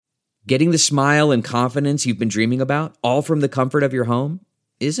Getting the smile and confidence you've been dreaming about, all from the comfort of your home,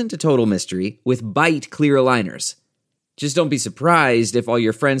 isn't a total mystery with Byte clear aligners. Just don't be surprised if all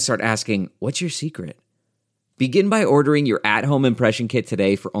your friends start asking, "What's your secret?" Begin by ordering your at-home impression kit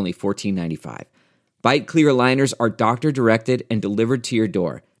today for only $14.95. Byte clear aligners are doctor-directed and delivered to your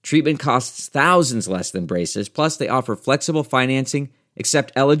door. Treatment costs thousands less than braces, plus they offer flexible financing,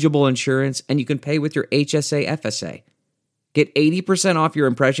 accept eligible insurance, and you can pay with your HSA FSA. Get 80% off your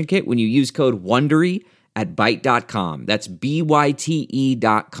impression kit when you use code WONDERY at Byte.com. That's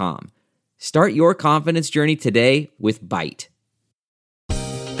BYTE.com. Start your confidence journey today with Byte.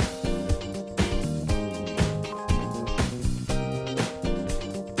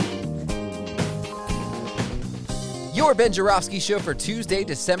 Your Ben Joravsky Show for Tuesday,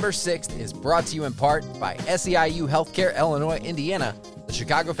 December 6th is brought to you in part by SEIU Healthcare Illinois, Indiana, the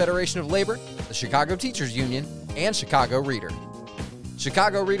Chicago Federation of Labor, the Chicago Teachers Union, and Chicago Reader.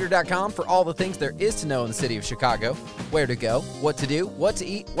 ChicagoReader.com for all the things there is to know in the city of Chicago, where to go, what to do, what to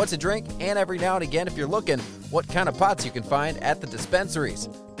eat, what to drink, and every now and again, if you're looking, what kind of pots you can find at the dispensaries.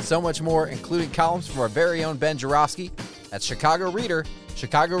 So much more, including columns from our very own Ben Joravsky. That's Chicago Reader,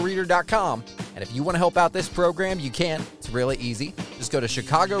 ChicagoReader.com. And if you want to help out this program, you can. It's really easy. Just go to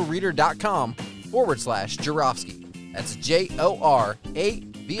ChicagoReader.com/Joravsky. That's JORA,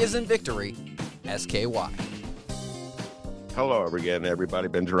 V as in victory, SKY. Hello again, everybody.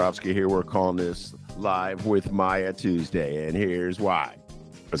 Ben Joravsky here. We're calling this Live with Maya Tuesday, and here's why.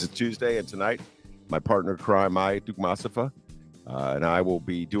 Because it's Tuesday, and tonight, my partner in crime, Maya Dukmasova, and I will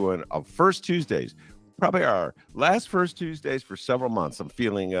be doing a First Tuesdays, probably our last First Tuesdays for several months. I'm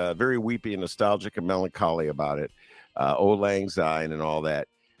feeling very weepy and nostalgic and melancholy about it. Old Lang Syne and all that.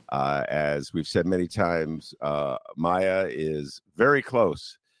 As we've said many times, Maya is very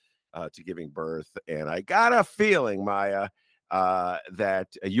close to giving birth, and I got a feeling, Maya, that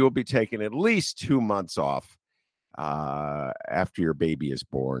you'll be taking at least 2 months off after your baby is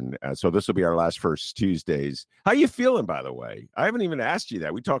born. So this will be our last First Tuesdays. How you feeling, by the way? I haven't even asked you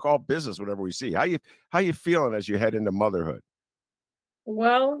that. We talk all business whenever we see. How you feeling as you head into motherhood?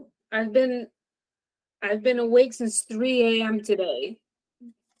 Well, I've been awake since 3 a.m. today.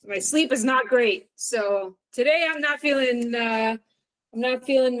 My sleep is not great, so today I'm not feeling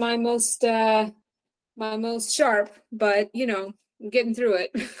my most sharp, but I'm getting through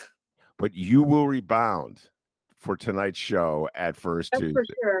it. But you will rebound for tonight's show at First That's Tuesday. for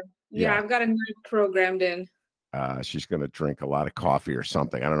sure. Yeah, I've got a night programmed in. She's going to drink a lot of coffee or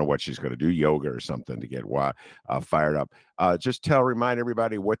something. I don't know what she's going to do, yoga or something to get fired up. Just remind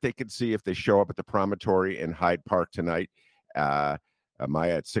everybody what they can see if they show up at the Promontory in Hyde Park tonight.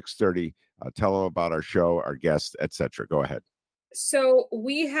 Maya at 6:30. Tell them about our show, our guests, etc. Go ahead. So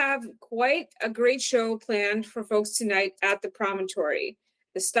we have quite a great show planned for folks tonight at the Promontory.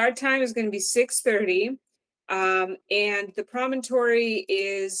 The start time is going to be 6:30. And the Promontory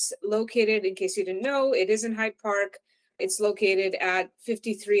is located, in case you didn't know, it is in Hyde Park. It's located at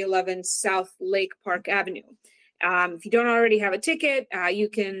 5311 South Lake Park Avenue. If you don't already have a ticket, you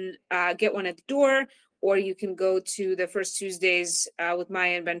can get one at the door, or you can go to the First Tuesdays with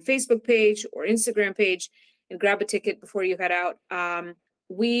Maya and Ben Facebook page or Instagram page and grab a ticket before you head out.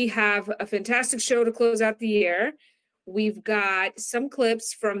 We have a fantastic show to close out the year. We've got some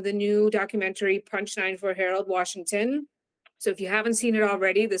clips from the new documentary Punch 9 for Harold Washington. So if you haven't seen it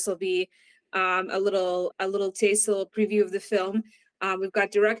already, this will be a little taste, a little preview of the film. We've got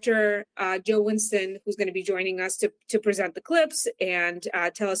director Joe Winston, who's going to be joining us to present the clips and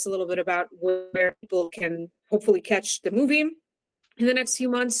tell us a little bit about where people can hopefully catch the movie in the next few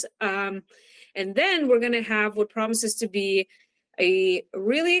months. And then we're going to have what promises to be a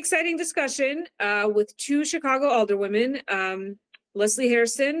really exciting discussion with two Chicago alderwomen. Leslie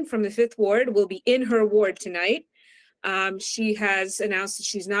Harrison from the 5th Ward will be in her ward tonight. She has announced that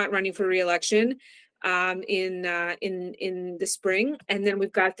she's not running for re-election in the spring. And then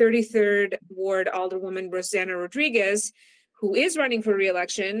we've got 33rd Ward Alderwoman Rosanna Rodriguez, who is running for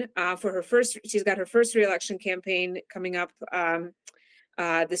re-election she's got her first re-election campaign coming up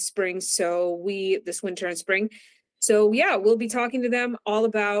this spring. This winter and spring. So yeah, we'll be talking to them all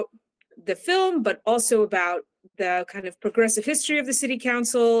about the film, but also about the kind of progressive history of the city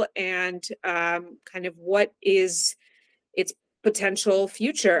council and kind of what is its potential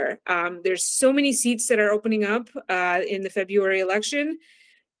future. There's so many seats that are opening up in the February election.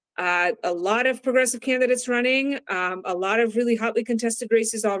 A lot of progressive candidates running, a lot of really hotly contested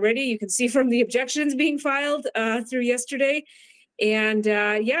races already. You can see from the objections being filed through yesterday. And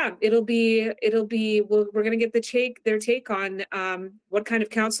we're going to get their take on what kind of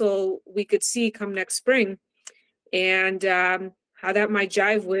council we could see come next spring, and how that might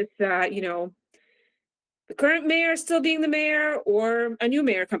jive with, the current mayor still being the mayor or a new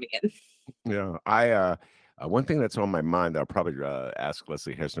mayor coming in. Yeah, I one thing that's on my mind that I'll probably ask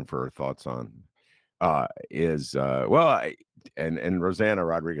Leslie Heston for her thoughts on is and Rosanna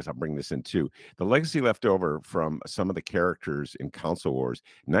Rodriguez, I'll bring this in too. The legacy left over from some of the characters in Council Wars,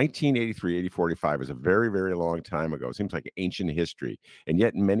 1983, 8045 is a very, very long time ago. It seems like ancient history. And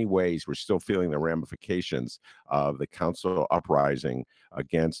yet, in many ways, we're still feeling the ramifications of the council uprising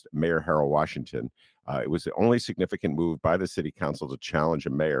against Mayor Harold Washington. It was the only significant move by the city council to challenge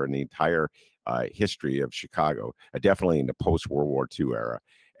a mayor in the entire history of Chicago, definitely in the post-World War II era.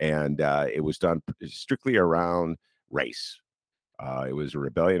 And it was done strictly around race. It was a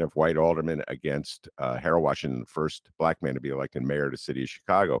rebellion of white aldermen against Harold Washington, the first black man to be elected mayor of the city of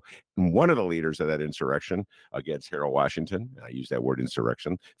Chicago. And one of the leaders of that insurrection against Harold Washington, I use that word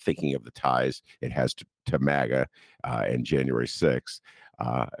insurrection, thinking of the ties it has to MAGA and January 6th,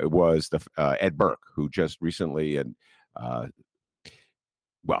 was Ed Burke, who just recently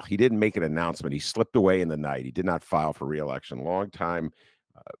he didn't make an announcement. He slipped away in the night. He did not file for re-election. Long-time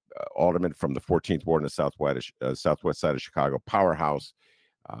alderman from the 14th ward in the southwest side of Chicago, powerhouse,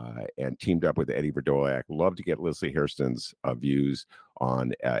 and teamed up with Eddie Verdoliak. Love to get Leslie Hairston's views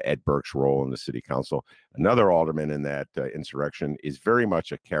on Ed Burke's role in the city council. Another alderman in that insurrection is very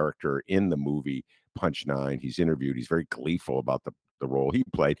much a character in the movie Punch 9. He's interviewed. He's very gleeful about the role he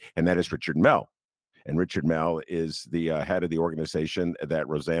played, and that is Richard Mell. And Richard Mell is the head of the organization that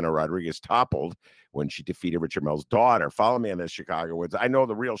Rosanna Rodriguez toppled when she defeated Richard Mell's daughter. Follow me on this, Chicagoans. I know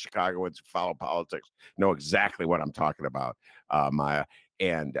the real Chicagoans who follow politics know exactly what I'm talking about, Maya.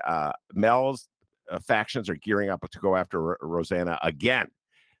 And Mell's factions are gearing up to go after Rosanna again.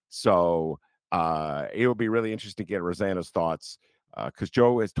 So it will be really interesting to get Rosanna's thoughts because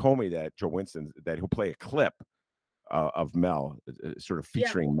Joe has told me that, Joe Winston, that he'll play a clip of Mell, sort of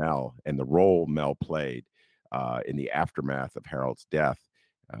featuring Mell and the role Mell played in the aftermath of Harold's death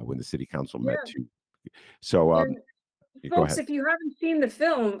when the city council met too. So, folks, if you haven't seen the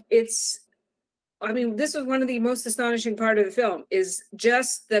film, this was one of the most astonishing part of the film is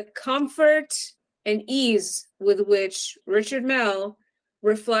just the comfort and ease with which Richard Mell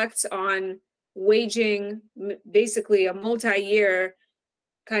reflects on waging basically a multi-year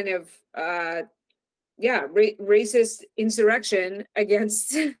kind of racist insurrection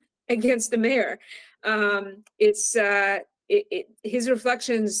against the mayor. His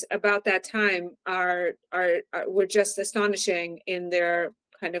reflections about that time were just astonishing in their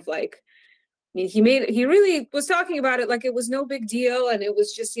kind of like, I mean, he really was talking about it like it was no big deal, and it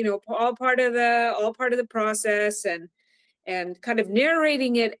was just, all part of the process, and kind of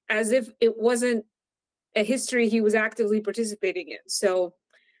narrating it as if it wasn't a history he was actively participating in. So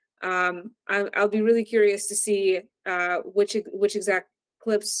I'll be really curious to see which exact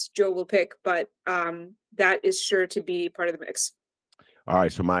clips Joe will pick, but that is sure to be part of the mix. All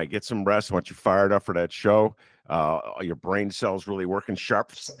right, so Mike, get some rest. I want you fired up for that show. Your brain cells really working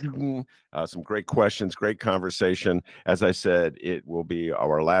sharp. Some great questions, great conversation. As I said, it will be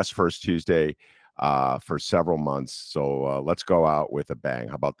our last First Tuesday for several months. So let's go out with a bang.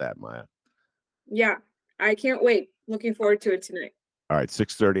 How about that, Maya? Yeah, I can't wait. Looking forward to it tonight. All right,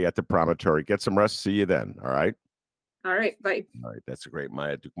 6:30 at the Promontory. Get some rest. See you then. All right. All right. Bye. All right. That's a great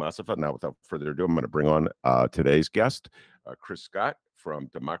Maya Dukmasova. Now, without further ado, I'm going to bring on today's guest, Chris Scott from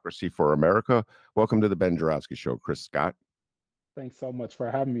Democracy for America. Welcome to the Ben Joravsky Show, Chris Scott. Thanks so much for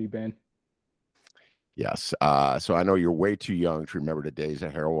having me, Ben. Yes. So I know you're way too young to remember the days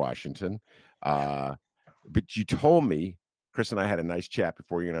of Harold Washington. But you told me, Chris and I had a nice chat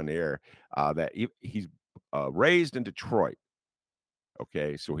before you went on the air, that he's raised in Detroit.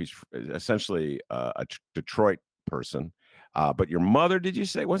 Okay, so he's essentially a Detroit person. But your mother, did you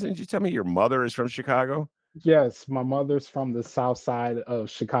tell me your mother is from Chicago? Yes, my mother's from the south side of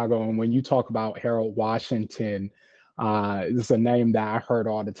Chicago. And when you talk about Harold Washington, it's a name that I heard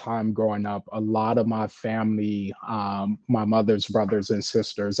all the time growing up. A lot of my family, my mother's brothers and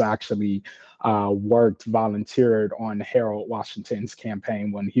sisters actually volunteered on Harold Washington's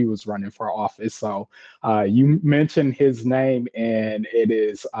campaign when he was running for office. So you mentioned his name, and it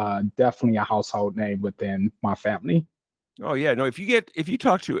is definitely a household name within my family. Oh yeah, no. If you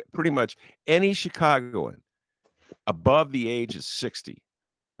talk to pretty much any Chicagoan above the age of 60,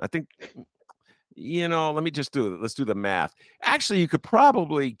 I think, let's do the math. Actually, you could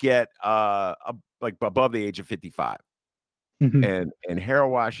probably get like above the age of 55. Mm-hmm. And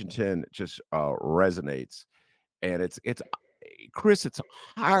Harold Washington just resonates, and it's Chris. It's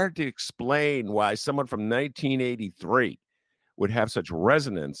hard to explain why someone from 1983 would have such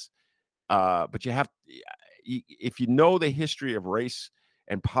resonance, but if you know the history of race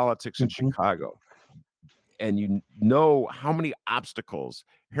and politics in Chicago, and you know how many obstacles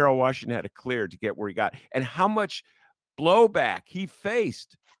Harold Washington had to clear to get where he got, and how much blowback he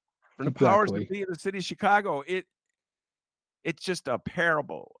faced from the powers that be in the city of Chicago, it's just a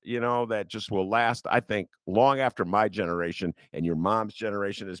parable, that just will last, I think, long after my generation and your mom's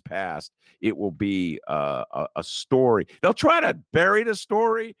generation has passed. It will be a story. They'll try to bury the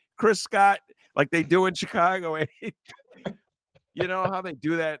story, Chris Scott, like they do in Chicago. You know how they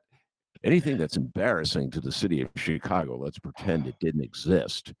do that? Anything that's embarrassing to the city of Chicago, let's pretend it didn't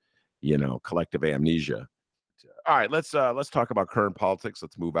exist. Collective amnesia. All right, let's talk about current politics.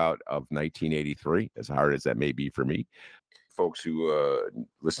 Let's move out of 1983, as hard as that may be for me. Folks who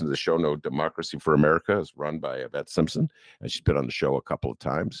listen to the show know Democracy for America is run by Yvette Simpson, and she's been on the show a couple of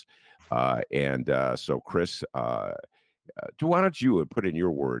times. So, Chris, why don't you put in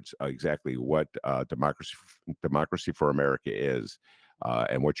your words exactly what Democracy for America is,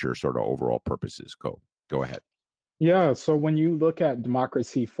 and what your sort of overall purpose is? Go ahead. Yeah, so when you look at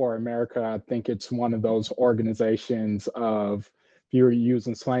Democracy for America, I think it's one of those organizations of, if you're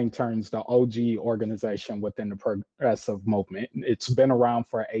using slang terms, the OG organization within the progressive movement. It's been around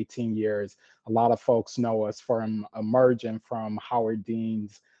for 18 years. A lot of folks know us from emerging from Howard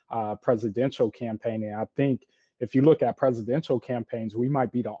Dean's presidential campaign. And I think if you look at presidential campaigns, we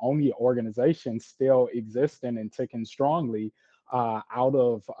might be the only organization still existing and ticking strongly out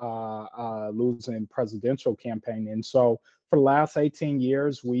of losing presidential campaign. And so for the last 18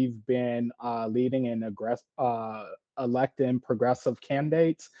 years, we've been leading and electing progressive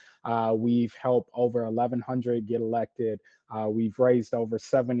candidates. We've helped over 1,100 get elected. We've raised over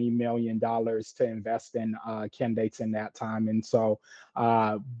 $70 million to invest in candidates in that time. And so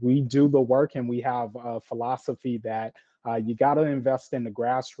we do the work, and we have a philosophy that you got to invest in the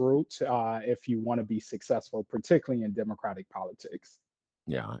grassroots if you want to be successful, particularly in democratic politics.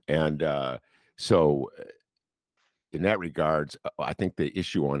 Yeah. And so in that regards, I think the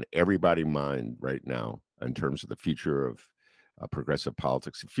issue on everybody's mind right now in terms of the future of progressive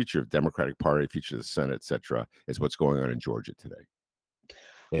politics, the future of Democratic Party, the future of the Senate, et cetera, is what's going on in Georgia today.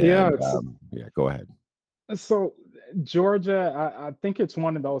 And, go ahead. So Georgia, I think it's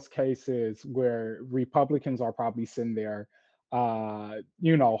one of those cases where Republicans are probably sitting there,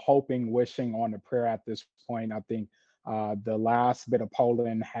 hoping, wishing on a prayer at this point. I think the last bit of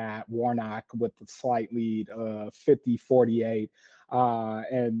polling had Warnock with the slight lead, 50-48,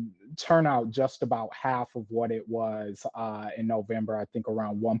 and turnout just about half of what it was in November, I think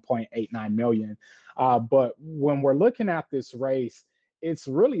around 1.89 million. But when we're looking at this race, it's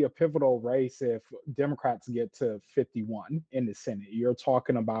really a pivotal race if Democrats get to 51 in the Senate. You're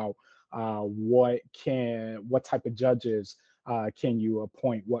talking about what type of judges can you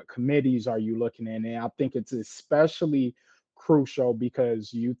appoint? What committees are you looking in? And I think it's especially crucial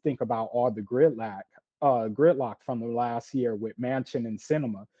because you think about all the gridlock from the last year with Manchin and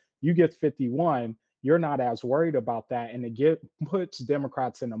Sinema. You get 51, you're not as worried about that. And it puts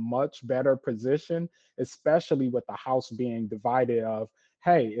Democrats in a much better position, especially with the House being divided of,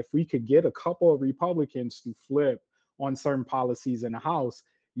 hey, if we could get a couple of Republicans to flip on certain policies in the House,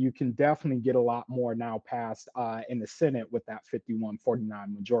 you can definitely get a lot more now passed in the Senate with that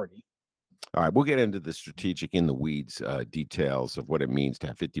 51-49 majority. All right, we'll get into the strategic in the weeds details of what it means to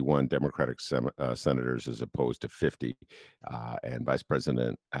have 51 Democratic senators as opposed to 50, and Vice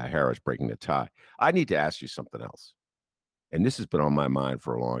President Harris breaking the tie. I need to ask you something else, and this has been on my mind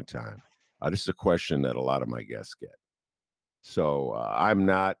for a long time. This is a question that a lot of my guests get. So I'm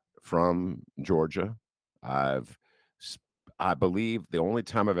not from Georgia. I believe the only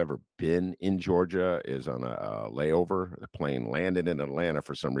time I've ever been in Georgia is on a layover. The plane landed in Atlanta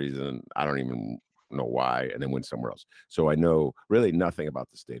for some reason. I don't even know why, and then went somewhere else. So I know really nothing about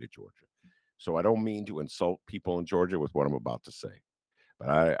the state of Georgia. So I don't mean to insult people in Georgia with what I'm about to say, but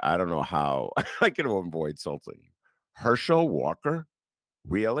I don't know how I can avoid insulting. Herschel Walker?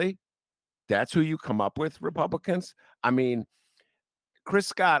 Really? That's who you come up with, Republicans? I mean, Chris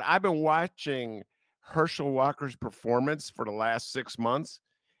Scott, I've been watching Herschel Walker's performance for the last 6 months,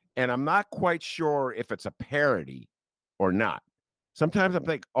 and I'm not quite sure if it's a parody or not. Sometimes I'm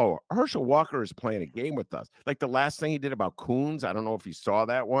like, oh, Herschel Walker is playing a game with us. Like the last thing he did about Coons, I don't know if you saw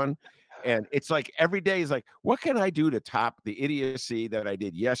that one. And it's like every day he's like, what can I do to top the idiocy that I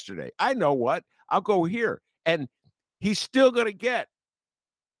did yesterday? I know what. I'll go here. And he's still going to get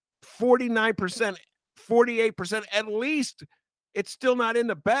 49%, 48% at least. It's still not in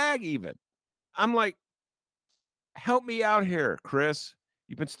the bag even. I'm like, help me out here, Chris.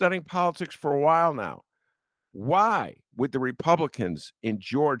 You've been studying politics for a while now. Why would the Republicans in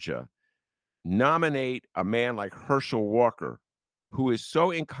Georgia nominate a man like Herschel Walker, who is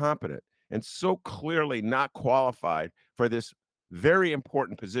so incompetent and so clearly not qualified for this very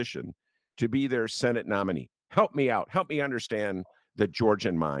important position to be their Senate nominee? Help me out. Help me understand the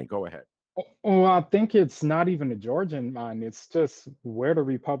Georgian mind. Go ahead. Well, I think it's not even a Georgian mind. It's just where the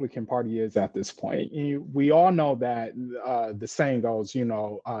Republican Party is at this point. We all know that the saying goes,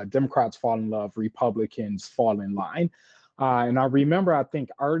 Democrats fall in love, Republicans fall in line. And I remember, I think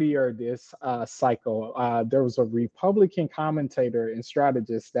earlier this cycle, there was a Republican commentator and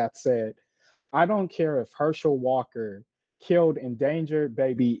strategist that said, I don't care if Herschel Walker killed endangered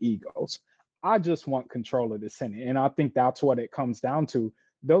baby eagles. I just want control of the Senate. And I think that's what it comes down to.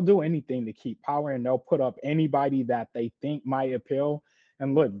 They'll do anything to keep power, and they'll put up anybody that they think might appeal.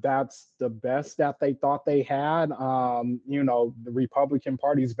 And look, that's the best that they thought they had. The Republican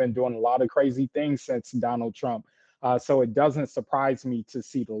Party's been doing a lot of crazy things since Donald Trump. So it doesn't surprise me to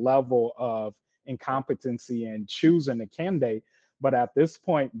see the level of incompetency in choosing a candidate. But at this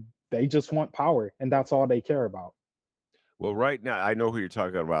point, they just want power, and that's all they care about. Well, right now, I know who you're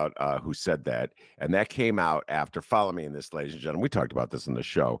talking about, who said that. And that came out after, follow me in this, ladies and gentlemen. We talked about this in the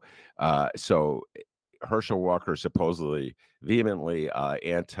show. So Herschel Walker supposedly vehemently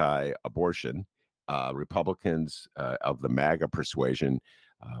anti-abortion. Republicans of the MAGA persuasion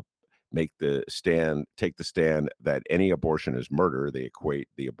take the stand that any abortion is murder. They equate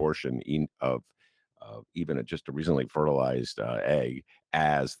the abortion of even just a recently fertilized egg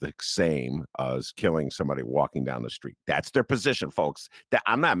as the same as killing somebody walking down the street. That's their position, folks.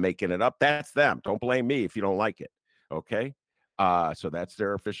 I'm not making it up. That's them. Don't blame me if you don't like it. Okay. So that's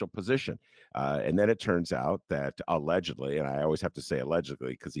their official position. And then it turns out that allegedly, and I always have to say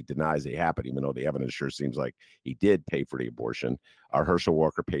allegedly because he denies it happened, even though the evidence sure seems like he did pay for the abortion. Herschel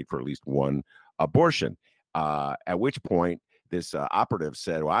Walker paid for at least one abortion, at which point this operative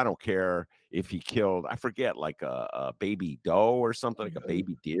said, well, I don't care if he killed, I forget, like a baby doe or something, like a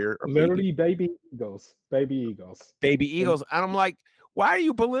baby deer. Or literally baby eagles. Baby eagles. And I'm like, why are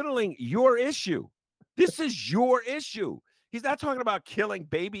you belittling your issue? This is your issue. He's not talking about killing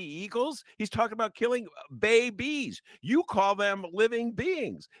baby eagles. He's talking about killing babies. You call them living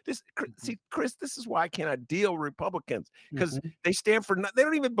beings. See, Chris, this is why I cannot deal with Republicans, because they stand for, they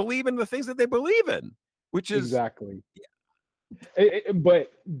don't even believe in the things that they believe in, which is exactly. Yeah.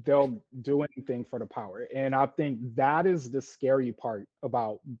 But they'll do anything for the power. And I think that is the scary part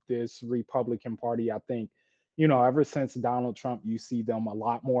about this Republican Party. I think, ever since Donald Trump, you see them a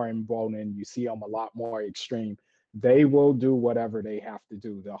lot more emboldened. You see them a lot more extreme. They will do whatever they have to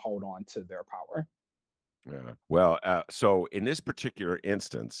do to hold on to their power. Yeah. Well, so in this particular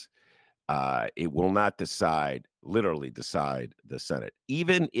instance, it will not literally decide the Senate,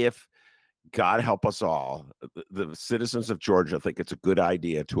 even if, God help us all, the citizens of Georgia think it's a good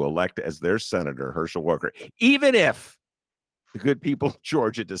idea to elect as their senator Herschel Walker. Even if the good people of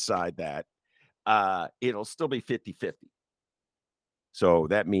Georgia decide that, it'll still be 50-50. So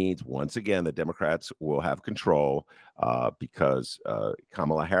that means, once again, the Democrats will have control because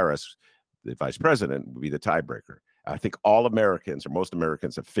Kamala Harris, the vice president, will be the tiebreaker. I think all Americans, or most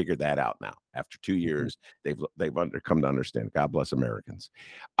Americans, have figured that out now. After 2 years, they've come to understand. God bless Americans.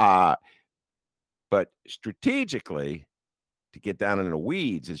 But strategically, to get down in the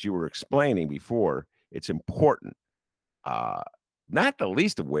weeds, as you were explaining before, it's important. Not the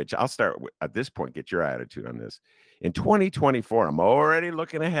least of which, I'll start with, at this point, get your attitude on this. In 2024, I'm already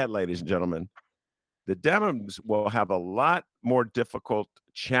looking ahead, ladies and gentlemen. The Dems will have a lot more difficult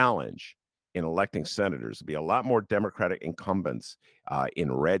challenge in electing senators. There'll be a lot more Democratic incumbents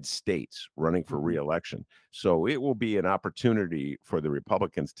in red states running for re-election. So it will be an opportunity for the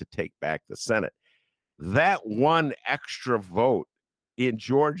Republicans to take back the Senate. That one extra vote in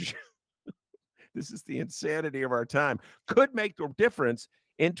Georgia, this is the insanity of our time, could make the difference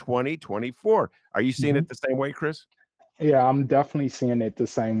in 2024. Are you seeing it the same way, Chris? Yeah, I'm definitely seeing it the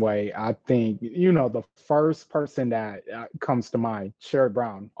same way. I think, the first person that comes to mind, Sherrod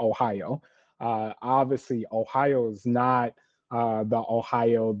Brown, Ohio. Obviously, Ohio is not the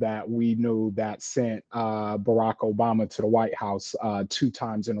Ohio that we knew that sent Barack Obama to the White House 2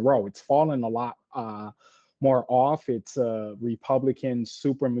 times in a row. It's fallen a lot more off. It's a Republican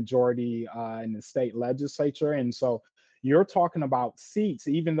supermajority in the state legislature. And so you're talking about seats,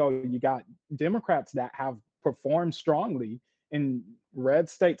 even though you got Democrats that have performed strongly in red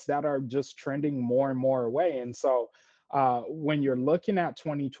states that are just trending more and more away. And so when you're looking at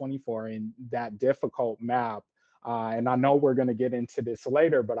 2024 and that difficult map, and I know we're going to get into this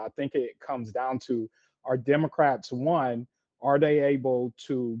later, but I think it comes down to, are Democrats, one, Are they able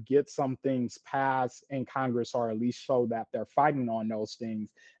to get some things passed in Congress, or at least show that they're fighting on those things?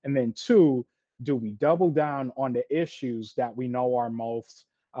 And then two, do we double down on the issues that we know are most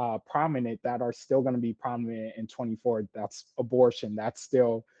prominent, that are still going to be prominent in 24? That's abortion. That's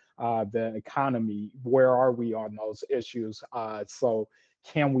still the economy. Where are we on those issues? So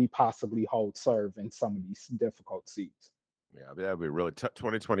can we possibly hold serve in some of these difficult seats? Yeah, that'd be really tough.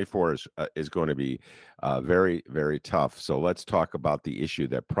 2024 is going to be very, very tough. So let's talk about the issue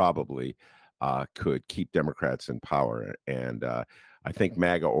that probably could keep Democrats in power. And I think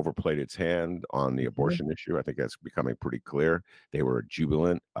MAGA overplayed its hand on the abortion issue. I think that's becoming pretty clear. They were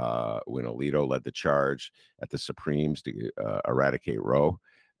jubilant when Alito led the charge at the Supremes to eradicate Roe,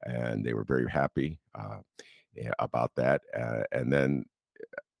 and they were very happy about that. And then,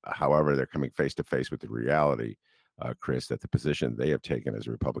 however, they're coming face to face with the reality, Chris, that the position they have taken as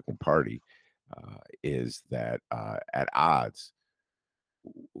a Republican Party is that at odds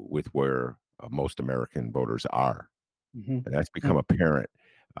with where most American voters are. And that's become apparent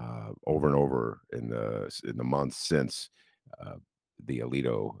over and over in the months since the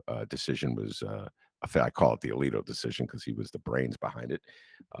Alito decision was. I call it the Alito decision because he was the brains behind it.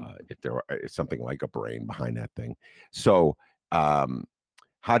 If there is something like a brain behind that thing, so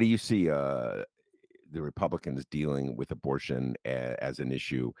how do you see the Republicans dealing with abortion as an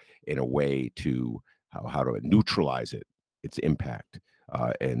issue in a way to how to neutralize its impact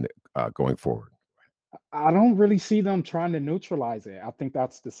and going forward? I don't really see them trying to neutralize it. I think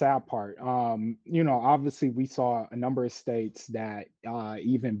that's the sad part. Obviously, we saw a number of states that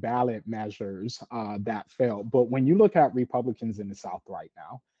even ballot measures that failed. But when you look at Republicans in the South right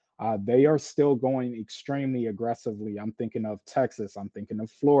now, they are still going extremely aggressively. I'm thinking of Texas. I'm thinking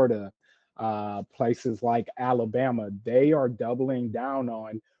of Florida, places like Alabama. They are doubling down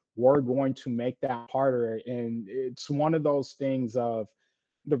on, we're going to make that harder. And it's one of those things of,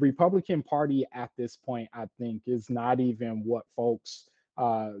 the Republican Party at this point, I think, is not even what folks,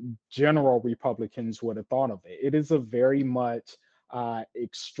 general Republicans, would have thought of it. It is a very much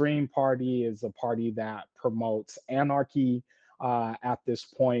extreme party, is a party that promotes anarchy. At this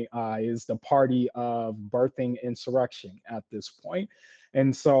point, is the party of birthing insurrection at this point.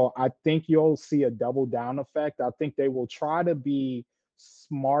 And so I think you'll see a double down effect. I think they will try to be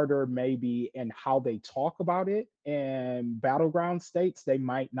smarter maybe in how they talk about it. In battleground states, they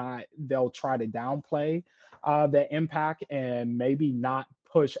might not, they'll try to downplay the impact and maybe not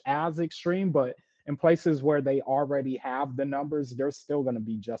push as extreme, but in places where they already have the numbers, they're still going to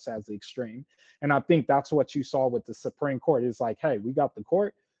be just as extreme. And I think that's what you saw with the Supreme Court. It's like, hey, we got the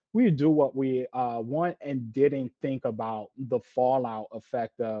court, we do what we want, and didn't think about the fallout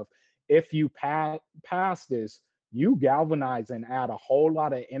effect of, if you pass this, you galvanize and add a whole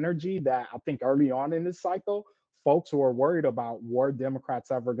lot of energy that I think early on in this cycle, folks were worried about, were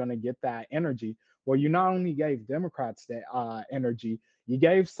Democrats ever going to get that energy? Well, you not only gave Democrats that energy, you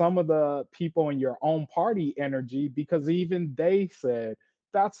gave some of the people in your own party energy, because even they said,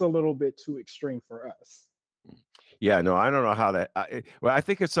 that's a little bit too extreme for us. Yeah, no, I don't know how that. Well, I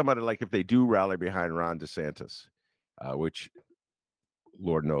think it's somebody like, if they do rally behind Ron DeSantis, which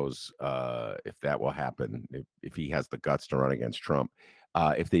Lord knows if that will happen, if he has the guts to run against Trump.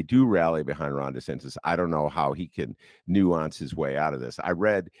 If they do rally behind Ron DeSantis, I don't know how he can nuance his way out of this. I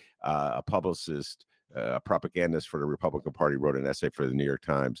read a publicist, a propagandist for the Republican Party, wrote an essay for the New York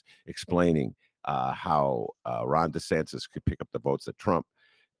Times explaining how Ron DeSantis could pick up the votes that Trump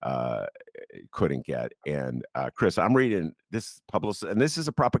couldn't get. And Chris, I'm reading this publicist, and this is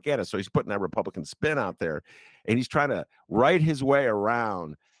a propagandist, so he's putting that Republican spin out there, and he's trying to write his way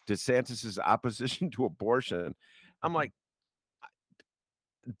around DeSantis's opposition to abortion. I'm like,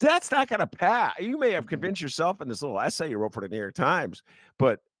 that's not going to pass. You may have convinced yourself in this little essay you wrote for the New York Times,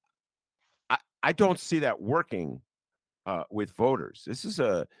 but I don't see that working with voters. This is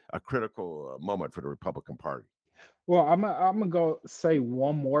a critical moment for the Republican Party. Well, I'm gonna go say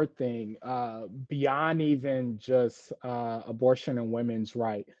one more thing beyond even just abortion and women's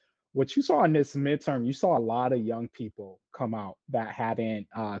right. What you saw in this midterm, you saw a lot of young people come out that hadn't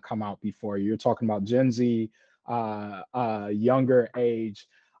come out before. You're talking about Gen Z, younger age,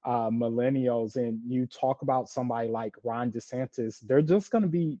 millennials, and you talk about somebody like Ron DeSantis, they're just going to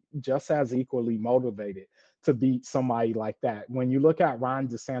be just as equally motivated to beat somebody like that. When you look at Ron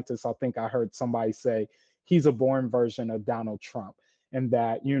DeSantis, I think I heard somebody say, he's a born version of Donald Trump, and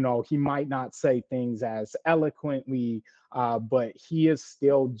that, he might not say things as eloquently, but he is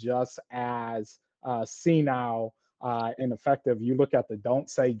still just as senile and effective. You look at the Don't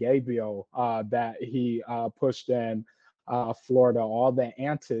Say Gay bill that he pushed in Florida, all the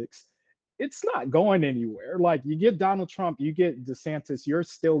antics. it's not going anywhere. Like, you get Donald Trump, you get DeSantis, you're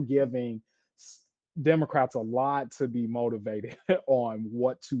still giving Democrats a lot to be motivated on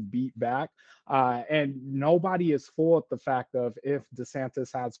what to beat back. And nobody is fooled the fact of, if DeSantis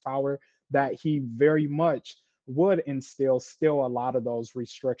has power, that he very much would instill still a lot of those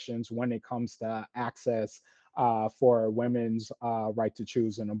restrictions when it comes to access for women's right to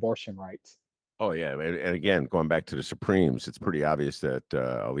choose and abortion rights. Oh, yeah. And again, going back to the Supremes, it's pretty obvious that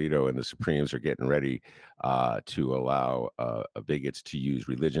Alito and the Supremes are getting ready to allow bigots to use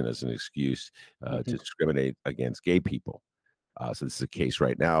religion as an excuse to discriminate against gay people. So this is a case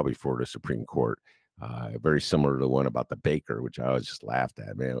right now before the Supreme Court, very similar to the one about the baker, which I always just laughed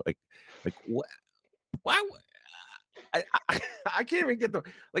at, man. Like what? Why? I can't even get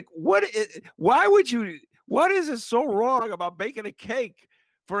why would you? What is it so wrong about baking a cake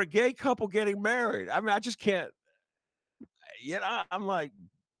for a gay couple getting married? I mean, I just can't. I'm like,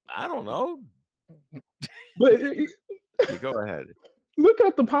 I don't know. But go ahead. Look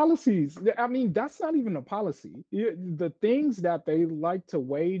at the policies. I mean, that's not even a policy. The things that they like to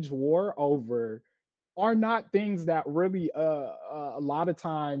wage war over are not things that really, a lot of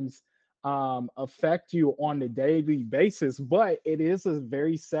times, affect you on a daily basis. But it is a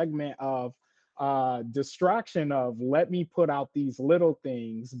very segment of distraction of, let me put out these little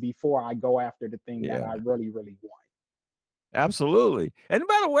things before I go after the thing that I really, really want. Absolutely. And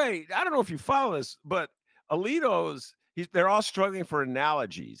by the way, I don't know if you follow this, but Alito's, they're all struggling for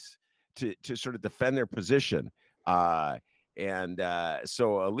analogies to sort of defend their position. So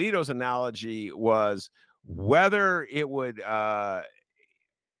Alito's analogy was whether it would, how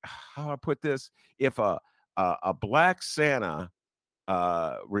do I put this? If a black Santa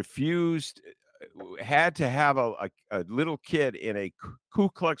had to have a little kid in a Ku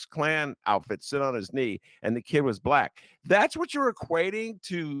Klux Klan outfit sit on his knee, and the kid was black. That's what you're equating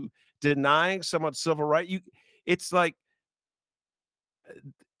to denying someone's civil right. It's like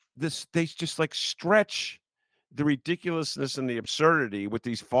this. They just like stretch the ridiculousness and the absurdity with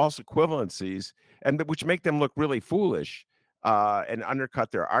these false equivalencies, and which make them look really foolish and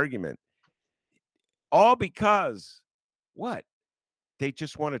undercut their argument. All because what? They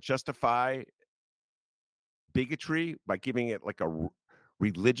just want to justify bigotry by giving it like a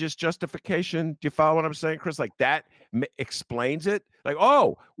religious justification. Do you follow what I'm saying, Chris? Like that explains it. Like,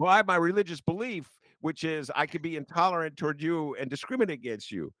 oh, well, I have my religious belief, which is I could be intolerant toward you and discriminate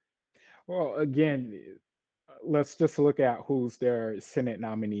against you. Well, again, let's just look at who's their Senate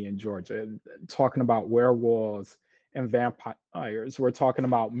nominee in Georgia. Talking about werewolves and vampires, we're talking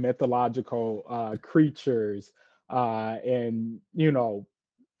about mythological creatures, and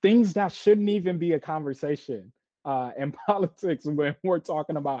things that shouldn't even be a conversation in politics when we're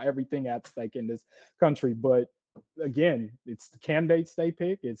talking about everything at stake in this country. But again, it's the candidates they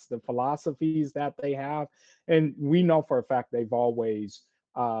pick, it's the philosophies that they have, and we know for a fact they've always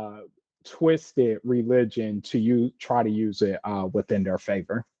twisted religion to try to use it within their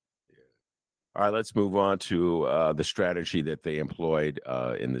favor. All right, let's move on to the strategy that they employed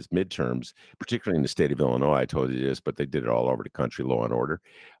in this midterms, particularly in the state of Illinois. I told you this, but they did it all over the country, law and order.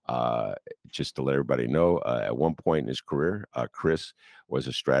 Just to let everybody know, at one point in his career, Chris was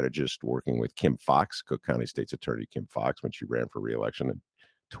a strategist working with Kim Foxx, Cook County State's Attorney Kim Foxx, when she ran for re-election in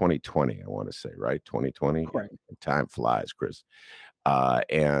 2020, I want to say, right? 2020? Correct. Time flies, Chris.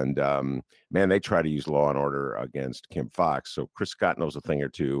 Man, they try to use law and order against Kim Foxx. So Chris Scott knows a thing or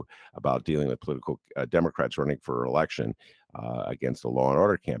two about dealing with political Democrats running for election against the law and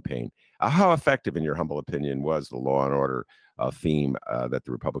order campaign. How effective, in your humble opinion, was the law and order theme that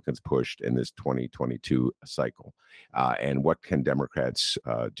the Republicans pushed in this 2022 cycle? And what can Democrats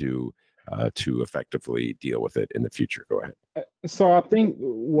do to effectively deal with it in the future? Go ahead. So I think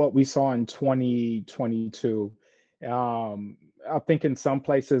what we saw in 2022, I think in some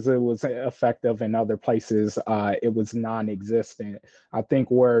places it was effective, in other places it was non-existent. I think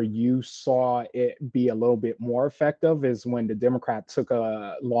where you saw it be a little bit more effective is when the Democrats took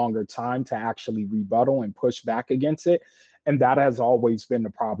a longer time to actually rebuttal and push back against it. And that has always been the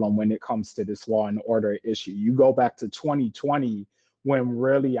problem when it comes to this law and order issue. You go back to 2020, when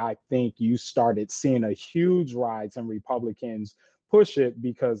really I think you started seeing a huge rise in Republicans push it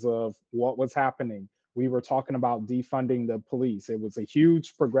because of what was happening. We were talking about defunding the police. It was a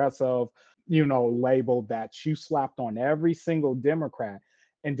huge progressive, label that you slapped on every single Democrat,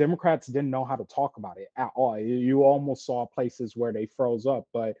 and Democrats didn't know how to talk about it at all. You almost saw places where they froze up.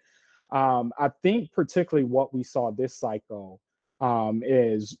 But I think particularly what we saw this cycle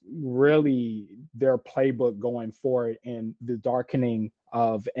is really their playbook going forward in the darkening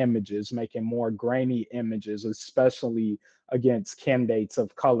of images, making more grainy images, especially against candidates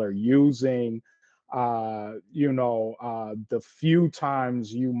of color, using the few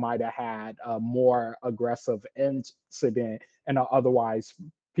times you might have had a more aggressive incident in an otherwise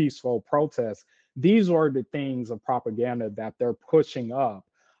peaceful protest. These are the things of propaganda that they're pushing up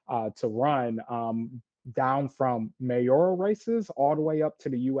to run, down from mayoral races all the way up to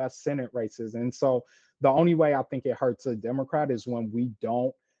the US Senate races. And so the only way I think it hurts a Democrat is when we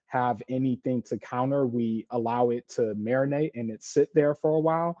don't have anything to counter. We allow it to marinate and it sit there for a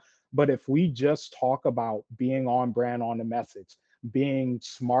while. But if we just talk about being on brand on the message, being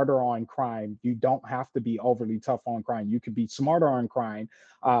smarter on crime, you don't have to be overly tough on crime. You could be smarter on crime.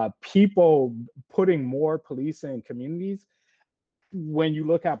 People putting more police in communities, when you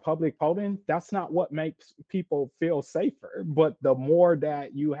look at public polling, that's not what makes people feel safer. But the more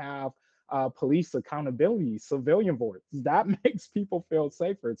that you have police accountability, civilian voice, that makes people feel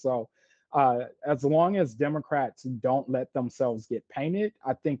safer. So as long as Democrats don't let themselves get painted,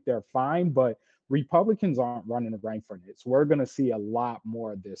 I think they're fine. But Republicans aren't running the rank for this. We're going to see a lot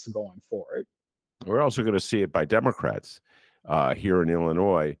more of this going forward. We're also going to see it by Democrats here in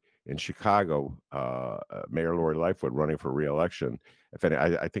Illinois. In Chicago, Mayor Lori Lightfoot running for re-election. I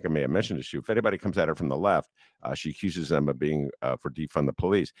think I may have mentioned this to you. If anybody comes at her from the left, she accuses them of being for defund the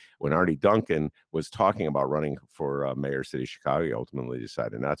police. When Arne Duncan was talking about running for mayor of city of Chicago, he ultimately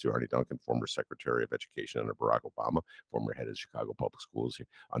decided not to. Arne Duncan, former Secretary of Education under Barack Obama, former head of Chicago Public Schools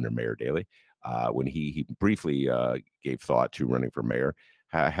under Mayor Daley, when he briefly gave thought to running for mayor,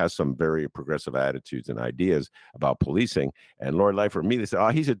 has some very progressive attitudes and ideas about policing. And Lori Lightfoot immediately said, "Oh,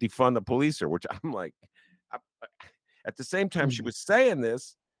 he's a defund the policer," which I'm like, at the same time she was saying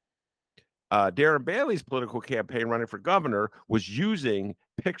this, Darren Bailey's political campaign running for governor was using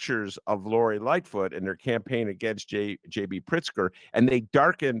pictures of Lori Lightfoot in their campaign against J.B. Pritzker, and they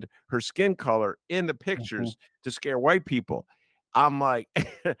darkened her skin color in the pictures to scare white people. I'm like,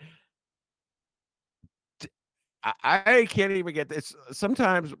 I can't even get this.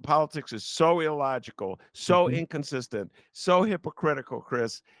 Sometimes politics is so illogical, so inconsistent, so hypocritical,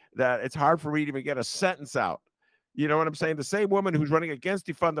 Chris, that it's hard for me to even get a sentence out. You know what I'm saying? The same woman who's running against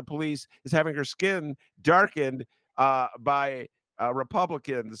defund the police is having her skin darkened by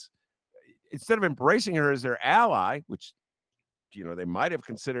Republicans. Instead of embracing her as their ally, which, they might have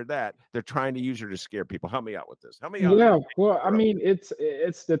considered that, they're trying to use her to scare people. Help me out with this. Help me out. Yeah, well, I mean, it's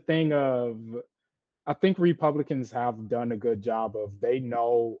the thing of, I think Republicans have done a good job of, they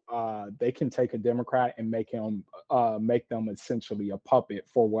know they can take a Democrat and make them essentially a puppet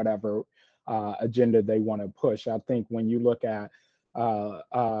for whatever agenda they want to push. I think when you look at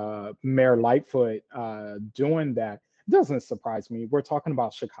Mayor Lightfoot doing that, it doesn't surprise me. We're talking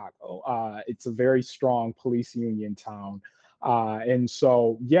about Chicago. It's a very strong police union town. And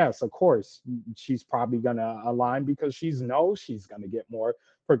so, yes, of course, she's probably going to align because she knows she's going to get more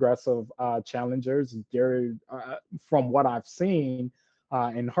progressive challengers. From what I've seen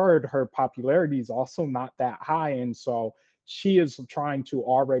and heard, her popularity is also not that high. And so she is trying to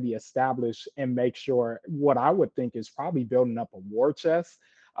already establish and make sure, what I would think is probably building up a war chest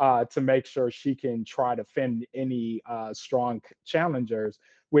to make sure she can try to fend any strong challengers,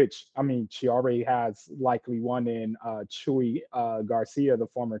 which, I mean, she already has likely one in Chuy Garcia, the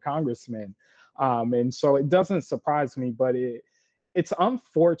former congressman. And so it doesn't surprise me, but it's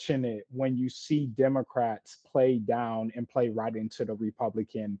unfortunate when you see Democrats play down and play right into the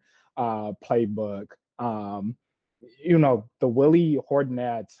Republican playbook. The Willie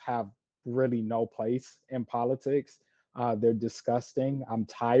Hornets have really no place in politics. They're disgusting. I'm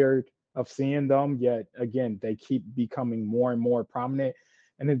tired of seeing them, yet again, they keep becoming more and more prominent.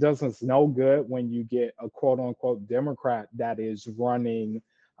 And it does us no good when you get a quote unquote Democrat that is running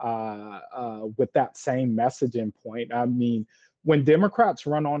with that same messaging point. I mean, when Democrats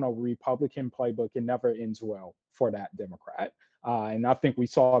run on a Republican playbook, it never ends well for that Democrat. And I think we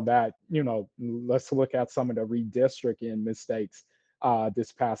saw that, let's look at some of the redistricting mistakes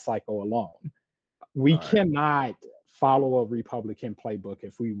this past cycle alone. We cannot follow a Republican playbook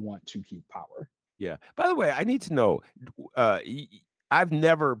if we want to keep power. Yeah. By the way, I need to know, I've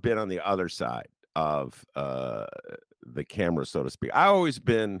never been on the other side of the camera, so to speak. I've always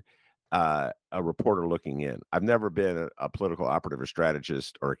been a reporter looking in. I've never been a political operative or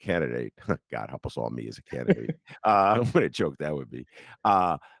strategist or a candidate. God help us all, me as a candidate. What a joke that would be.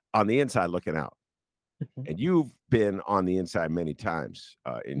 On the inside looking out. And you've been on the inside many times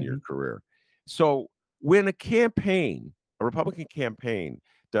in your career. So when a Republican campaign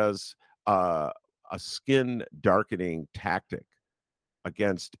does a skin darkening tactic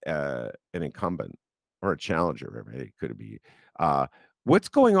against an incumbent or a challenger. Right? It could be. What's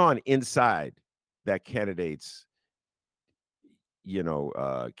going on inside that candidate's,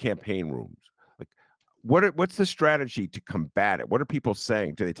 campaign rooms? Like, what's the strategy to combat it? What are people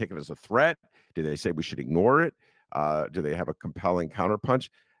saying? Do they take it as a threat? Do they say we should ignore it? Do they have a compelling counterpunch?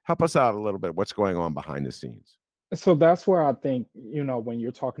 Help us out a little bit. What's going on behind the scenes? So that's where I think, when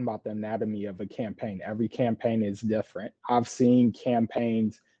you're talking about the anatomy of a campaign, every campaign is different. I've seen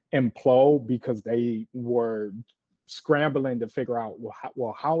campaigns implode because they were scrambling to figure out,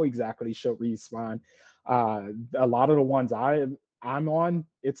 how exactly should we respond. A lot of the ones I'm on,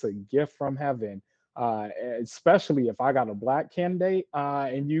 it's a gift from heaven. Especially if I got a black candidate,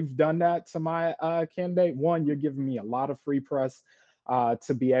 and you've done that to my candidate. One, you're giving me a lot of free press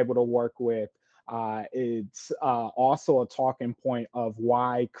to be able to work with. It's also a talking point of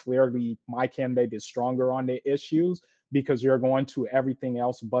why clearly my candidate is stronger on the issues, because you're going to everything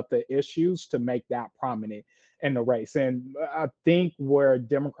else but the issues to make that prominent in the race. And I think where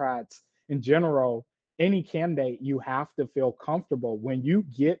Democrats in general, any candidate, you have to feel comfortable when you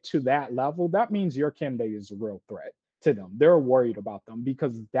get to that level. That means your candidate is a real threat to them. They're worried about them,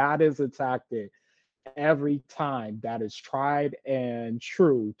 because that is a tactic every time that is tried and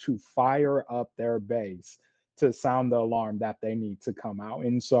true to fire up their base, to sound the alarm that they need to come out.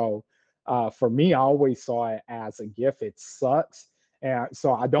 And so for me, I always saw it as a gift. It sucks. And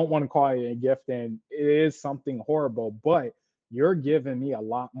so I don't want to call it a gift, and it is something horrible, but you're giving me a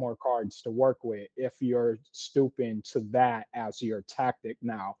lot more cards to work with if you're stooping to that as your tactic.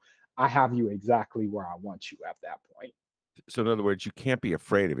 Now, I have you exactly where I want you at that point. So in other words, you can't be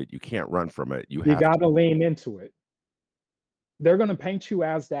afraid of it. You can't run from it. You You have got to to. lean into it. They're going to paint you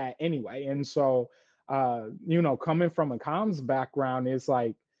as that anyway. And so, coming from a comms background, is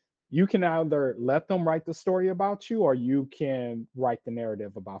like, you can either let them write the story about you, or you can write the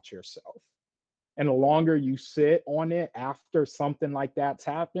narrative about yourself. And the longer you sit on it after something like that's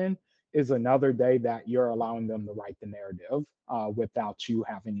happened, is another day that you're allowing them to write the narrative without you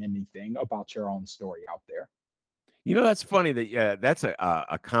having anything about your own story out there. That's funny that that's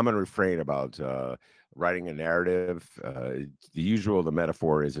a common refrain about writing a narrative. The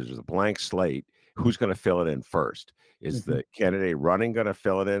metaphor is there's a blank slate. Who's going to fill it in first? Is the candidate running going to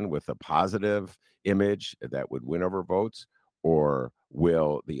fill it in with a positive image that would win over votes, or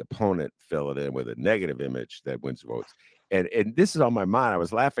will the opponent fill it in with a negative image that wins votes? And this is on my mind. I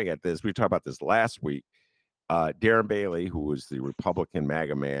was laughing at this. We talked about this last week. Darren Bailey, who was the Republican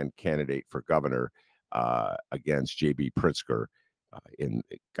MAGA man candidate for governor against J.B. Pritzker,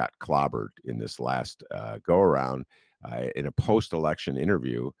 got clobbered in this last go around. In a post-election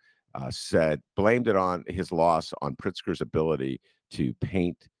interview, blamed it on his loss on Pritzker's ability to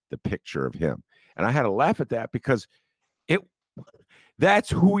paint the picture of him. And I had to laugh at that, because that's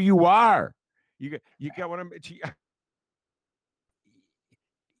who you are. You get what I'm.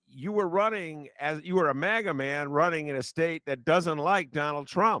 You were a MAGA man running in a state that doesn't like Donald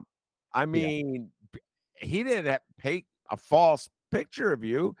Trump. I mean, he didn't paint a false picture of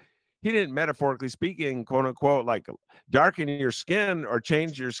you. He didn't, metaphorically speaking, quote unquote, like darken your skin or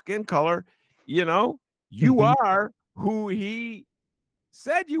change your skin color. You are who he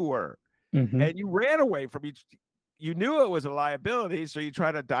said you were. And you ran away from each. You knew it was a liability, so you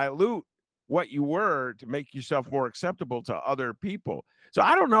try to dilute what you were to make yourself more acceptable to other people. So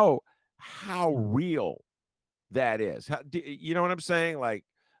I don't know how real that is. You know what I'm saying? Like,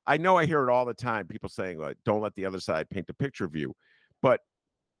 I know I hear it all the time. People saying, like, don't let the other side paint a picture of you. But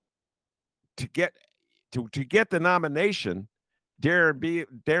to get the nomination,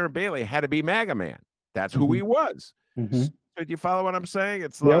 Darren Bailey had to be MAGA man. That's who he was. So do you follow what I'm saying?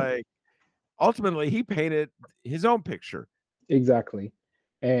 It's like, ultimately, he painted his own picture. Exactly.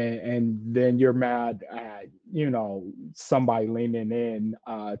 And then you're mad at, somebody leaning in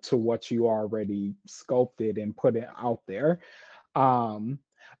to what you already sculpted and put it out there.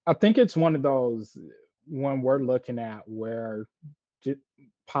 I think it's one of those, when we're looking at where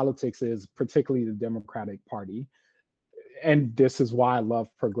politics is, particularly the Democratic Party, and this is why I love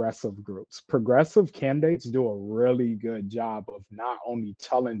progressive groups. Progressive candidates do a really good job of not only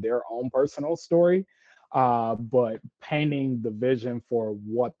telling their own personal story, but painting the vision for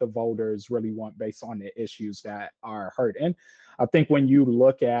what the voters really want based on the issues that are heard. And I think when you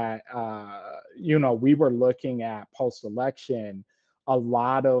look at, we were looking at post-election, a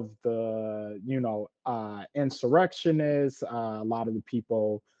lot of the, insurrectionists, a lot of the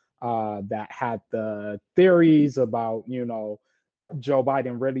people that had the theories about, Joe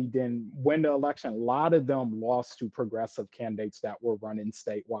Biden really didn't win the election. A lot of them lost to progressive candidates that were running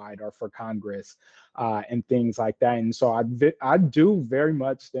statewide or for Congress and things like that. And so I do very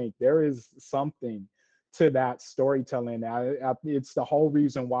much think there is something to that storytelling. It's the whole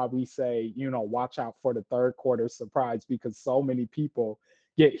reason why we say, watch out for the third quarter surprise, because so many people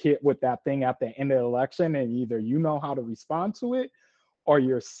get hit with that thing at the end of the election, and either you know how to respond to it, or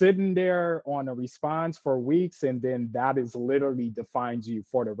you're sitting there on a response for weeks, and then that is literally defines you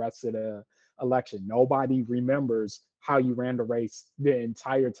for the rest of the election. Nobody remembers how you ran the race the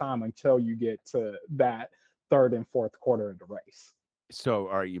entire time until you get to that third and fourth quarter of the race.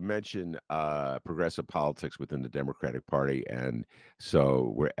 So, you mentioned progressive politics within the Democratic Party, and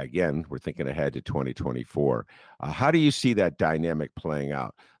so we're thinking ahead to 2024. How do you see that dynamic playing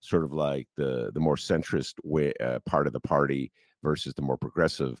out? Sort of like the more centrist part of the party versus the more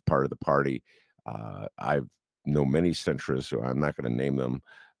progressive part of the party. I know many centrists, who I'm not going to name them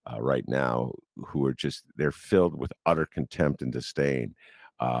right now, who are they're filled with utter contempt and disdain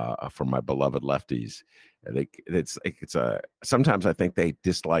for my beloved lefties. Sometimes I think they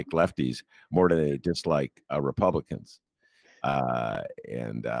dislike lefties more than they dislike Republicans,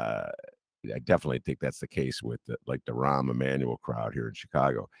 and I definitely think that's the case with the Rahm Emanuel crowd here in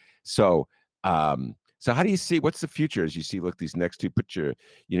Chicago. So how do you see, what's the future as you see, these next two,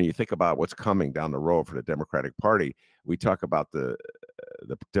 you think about what's coming down the road for the Democratic Party. We talk about the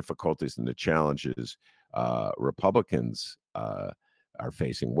difficulties and the challenges Republicans are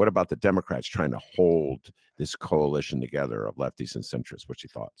facing. What about the Democrats trying to hold this coalition together of lefties and centrists? What's your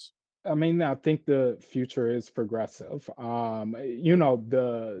thoughts? I mean, I think the future is progressive.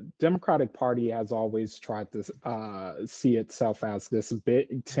 The Democratic Party has always tried to see itself as this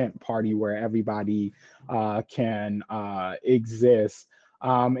big tent party where everybody can exist.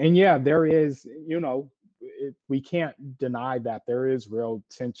 And yeah, there is, we can't deny that there is real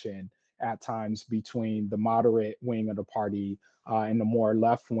tension at times between the moderate wing of the party and the more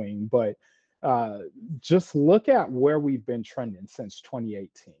left wing. But just look at where we've been trending since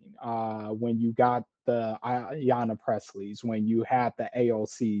 2018, when you got the Ayanna Presleys, when you had the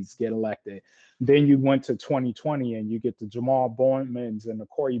AOCs get elected. Then you went to 2020 and you get the Jamal Bowmans and the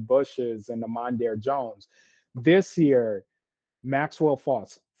Cori Bushes and the Mondaire Jones. This year, Maxwell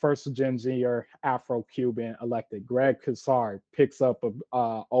Fultz, first Gen Zer Afro-Cuban elected. Greg Casard picks up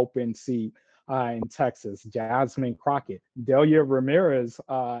a open seat in Texas. Jasmine Crockett, Delia Ramirez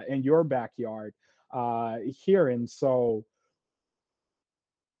in your backyard here. And so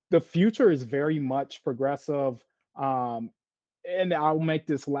the future is very much progressive. And I'll make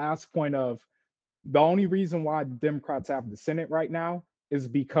this last point of the only reason why Democrats have the Senate right now is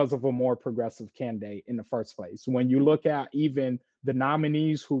because of a more progressive candidate in the first place. When you look at even the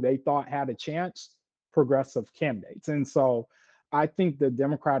nominees who they thought had a chance, progressive candidates. And so I think the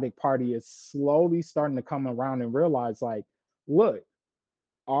Democratic Party is slowly starting to come around and realize, look,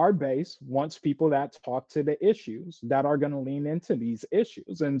 our base wants people that talk to the issues, that are going to lean into these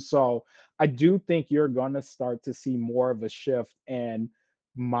issues. And so I do think you're going to start to see more of a shift, and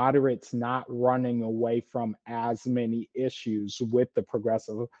moderates not running away from as many issues with the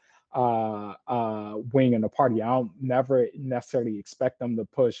progressive wing in the party. I don't never necessarily expect them to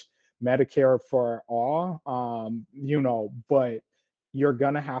push Medicare for all, but you're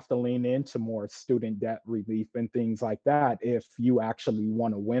going to have to lean into more student debt relief and things like that if you actually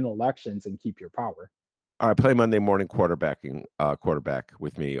want to win elections and keep your power. All right, play Monday morning quarterback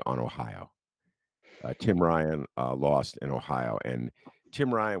with me on Ohio. Tim Ryan lost in Ohio, and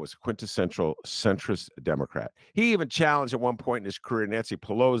Tim Ryan was a quintessential centrist Democrat. He even challenged at one point in his career Nancy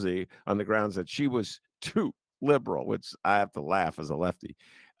Pelosi on the grounds that she was too liberal, which I have to laugh as a lefty.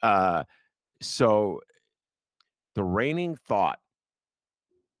 So the reigning thought,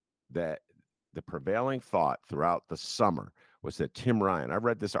 that the prevailing thought throughout the summer was that Tim Ryan, I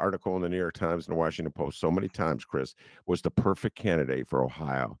read this article in the New York Times and the Washington Post so many times, Chris, was the perfect candidate for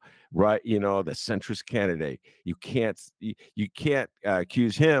Ohio, right? The centrist candidate. You can't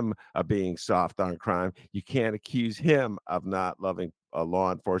accuse him of being soft on crime. You can't accuse him of not loving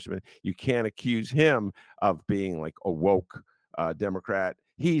law enforcement. You can't accuse him of being like a woke Democrat.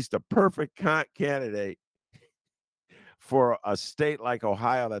 He's the perfect candidate for a state like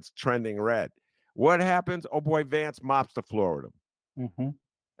Ohio that's trending red. What happens? Oh boy, Vance mops the floor with him. Mm-hmm.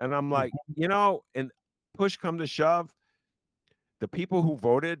 And I'm like, and push come to shove, the people who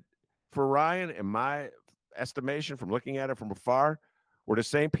voted for Ryan, in my estimation, from looking at it from afar, were the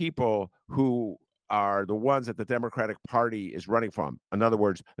same people who are the ones that the Democratic Party is running from. In other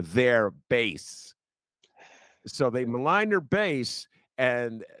words, their base. So they malign their base,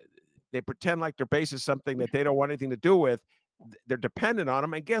 and they pretend like their base is something that they don't want anything to do with. they're dependent on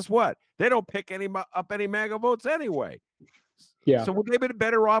them. And guess what? They don't pick up any MAGA votes anyway. Yeah. So would they be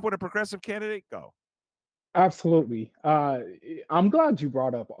better off with a progressive candidate? Go. Absolutely. I'm glad you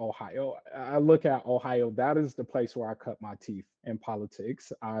brought up Ohio. I look at Ohio, that is the place where I cut my teeth in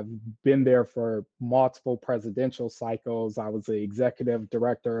politics. I've been there for multiple presidential cycles. I was the executive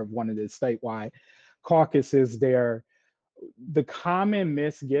director of one of the statewide caucuses there. The common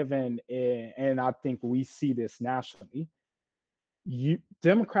misgiven, and I think we see this nationally,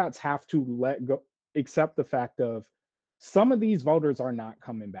 Democrats have to accept the fact of some of these voters are not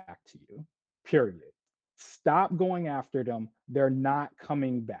coming back to you, period. Stop going after them. They're not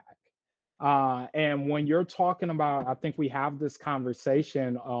coming back. And when you're talking about, I think we have this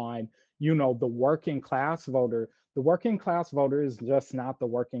conversation on, the working class voter. The working class voter is just not the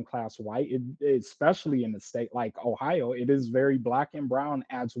working class white, especially in a state like Ohio. It is very black and brown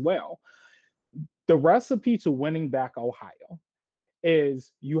as well. The recipe to winning back Ohio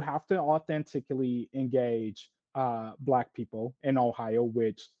is you have to authentically engage Black people in Ohio,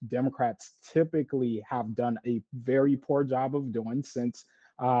 which Democrats typically have done a very poor job of doing since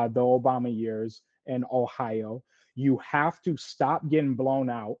the Obama years in Ohio. You have to stop getting blown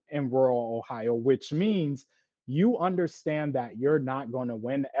out in rural Ohio, which means you understand that you're not going to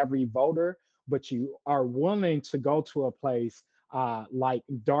win every voter, but you are willing to go to a place like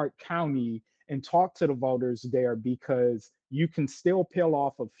Darke County and talk to the voters there, because you can still peel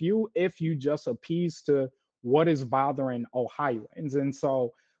off a few if you just appease to what is bothering Ohioans. And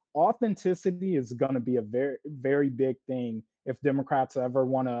so authenticity is going to be a very, very big thing if Democrats ever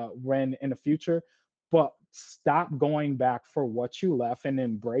want to win in the future. But stop going back for what you left and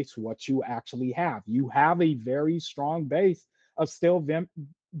embrace what you actually have. You have a very strong base of still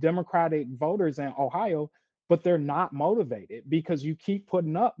Democratic voters in Ohio, but they're not motivated because you keep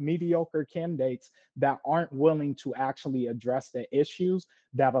putting up mediocre candidates that aren't willing to actually address the issues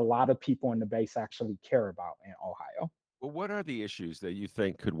that a lot of people in the base actually care about in Ohio. Well, what are the issues that you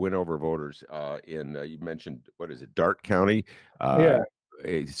think could win over voters in, you mentioned, what is it, Darke County? Yeah.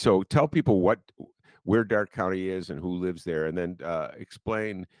 So tell people where Darke County is and who lives there, and then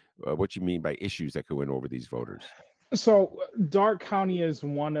explain what you mean by issues that could win over these voters. So Darke County is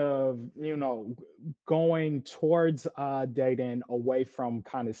one of, going towards Dayton, away from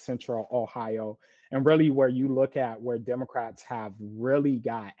kind of central Ohio, and really where you look at where Democrats have really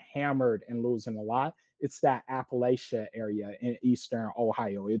got hammered and losing a lot, it's that Appalachia area in eastern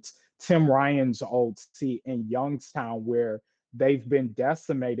Ohio. It's Tim Ryan's old seat in Youngstown, where they've been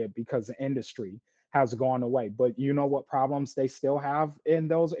decimated because the industry has gone away. But you know what problems they still have in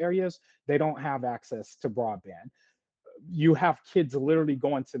those areas? They don't have access to broadband. You have kids literally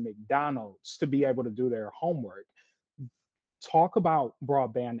going to McDonald's to be able to do their homework. Talk about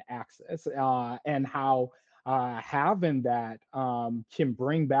broadband access and how having that can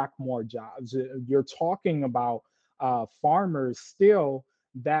bring back more jobs. You're talking about farmers still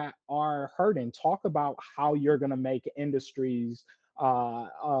that are hurting. Talk about how you're going to make industries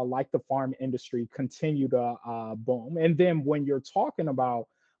like the farm industry continue to boom. And then when you're talking about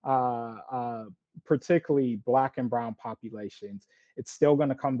particularly Black and brown populations, it's still going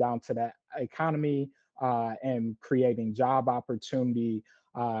to come down to that economy and creating job opportunity.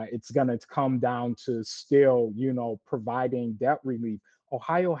 It's going to come down to still, providing debt relief.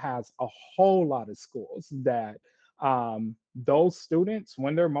 Ohio has a whole lot of schools that those students,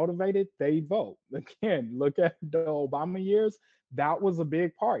 when they're motivated, they vote. Again, look at the Obama years. That was a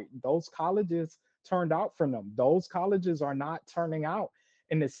big part. Those colleges turned out for them. Those colleges are not turning out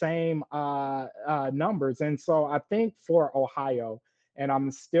in the same numbers. And so I think for Ohio, and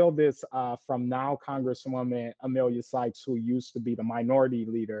I'm still this from now Congresswoman Amelia Sykes, who used to be the minority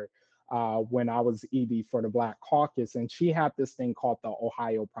leader when I was ED for the Black Caucus. And she had this thing called the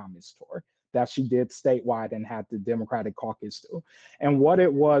Ohio Promise Tour that she did statewide and had the Democratic Caucus do. And what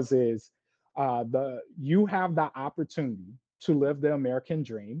it was is you have the opportunity to live the American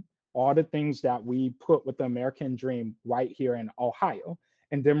dream, all the things that we put with the American dream right here in Ohio.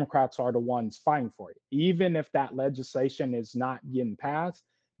 And Democrats are the ones fighting for it. Even if that legislation is not getting passed,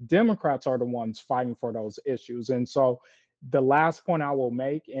 Democrats are the ones fighting for those issues. And so the last point I will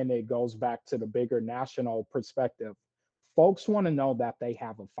make, and it goes back to the bigger national perspective, folks want to know that they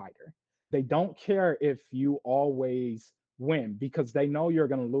have a fighter. They don't care if you always win because they know you're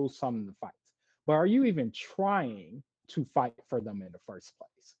going to lose some of the fights. But are you even trying to fight for them in the first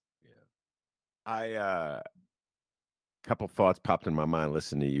place? Yeah. Couple thoughts popped in my mind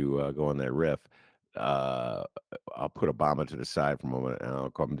listening to you go on that riff. I'll put Obama to the side for a moment, and I'll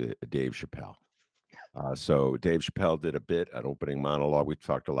come to Dave Chappelle. So Dave Chappelle did a bit, an opening monologue we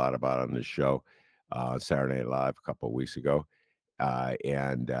talked a lot about on this show. Saturday Night Live a couple of weeks ago.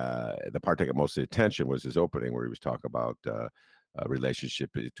 And the part that got most of the attention was his opening, where he was talking about a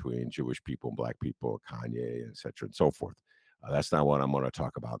relationship between Jewish people and Black people, Kanye, et cetera, and so forth. That's not what I'm going to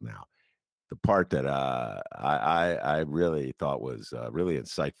talk about now. The part that I really thought was really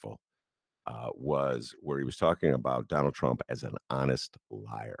insightful was where he was talking about Donald Trump as an honest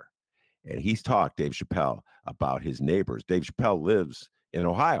liar. And he's talked, Dave Chappelle, about his neighbors. Dave Chappelle lives in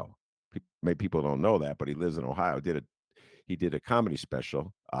Ohio. Maybe people don't know that, but he lives in Ohio. He did a comedy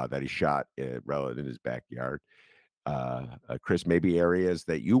special that he shot in his backyard. Chris, maybe areas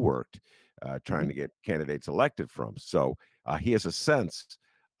that you worked trying to get candidates elected from. So he has a sense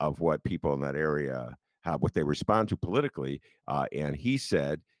of what people in that area what they respond to politically. And he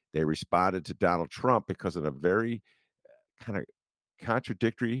said they responded to Donald Trump because in a very kind of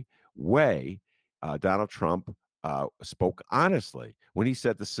contradictory way, Donald Trump spoke honestly when he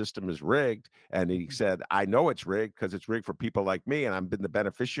said the system is rigged. And he said, I know it's rigged because it's rigged for people like me. And I've been the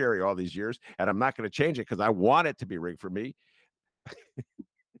beneficiary all these years. And I'm not going to change it because I want it to be rigged for me.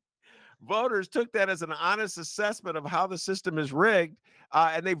 Voters took that as an honest assessment of how the system is rigged.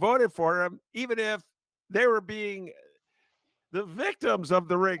 And they voted for him, even if they were being the victims of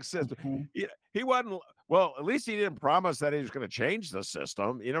the rigged system. He wasn't, well, at least he didn't promise that he was going to change the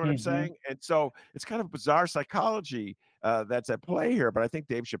system. You know what I'm saying? And so it's kind of bizarre psychology that's at play here. But I think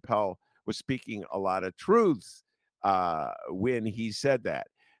Dave Chappelle was speaking a lot of truth when he said that.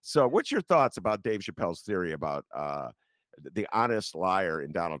 So what's your thoughts about Dave Chappelle's theory about the honest liar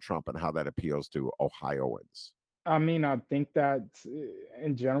in Donald Trump and how that appeals to Ohioans? I mean, I think that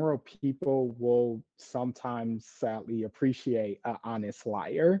in general, people will sometimes sadly appreciate an honest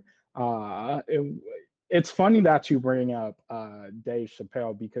liar. It's funny that you bring up Dave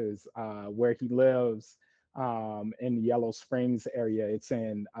Chappelle because where he lives in the Yellow Springs area, it's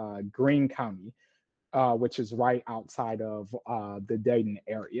in Greene County, which is right outside of the Dayton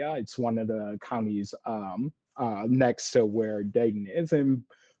area. It's one of the counties next to where Dayton is.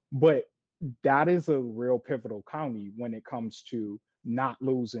 But that is a real pivotal county when it comes to not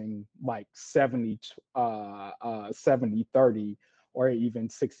losing like 70-30 or even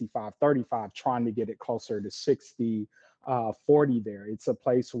 65-35, trying to get it closer to 60-40 there. It's a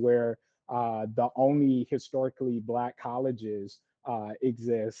place where the only historically Black colleges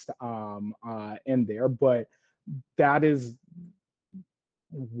exist in there, but that is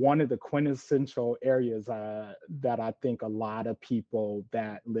one of the quintessential areas that I think a lot of people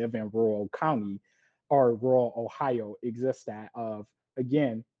that live in rural county or rural Ohio exist at of,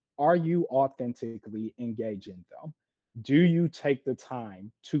 again, are you authentically engaging them? Do you take the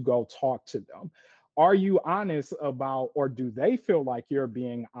time to go talk to them? Are you honest about, or do they feel like you're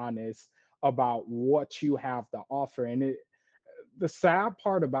being honest about what you have to offer? And the sad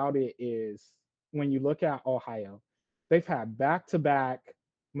part about it is when you look at Ohio, they've had back-to-back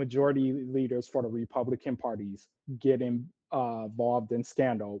majority leaders for the Republican parties getting involved in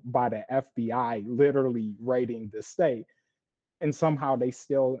scandal by the FBI literally raiding the state. And somehow they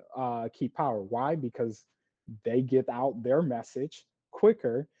still keep power. Why? Because they get out their message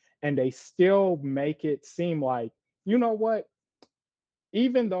quicker and they still make it seem like, you know what?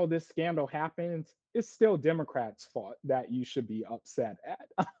 Even though this scandal happens, it's still Democrats' fault that you should be upset at.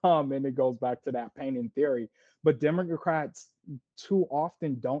 And it goes back to that pain in theory. But Democrats too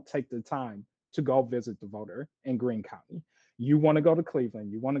often don't take the time to go visit the voter in Greene County. You want to go to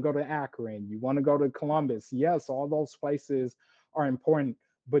Cleveland, you want to go to Akron, you want to go to Columbus. Yes, all those places are important,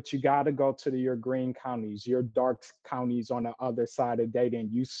 but you got to go to your green counties, your dark counties on the other side of Dayton.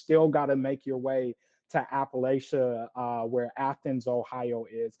 You still got to make your way to Appalachia, where Athens, Ohio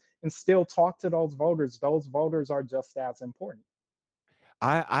is, and still talk to those voters. Those voters are just as important.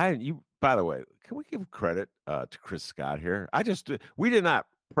 You, by the way, can we give credit to Chris Scott here? We did not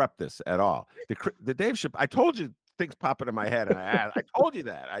prep this at all. The Dave Chappelle, I told you things pop into my head, and I told you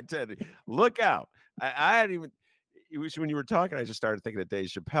that. I said, look out. I hadn't even, it was when you were talking, I just started thinking of Dave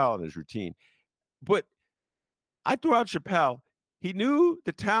Chappelle and his routine. But I threw out Chappelle. He knew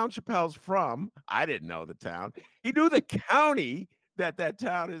the town Chappelle's from. I didn't know the town. He knew the county that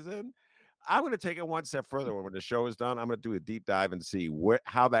town is in. I'm going to take it one step further. When the show is done, I'm going to do a deep dive and see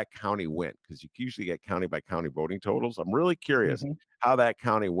how that county went, because you usually get county by county voting totals. I'm really curious how that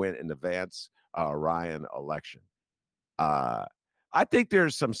county went in the Vance Ryan election. I think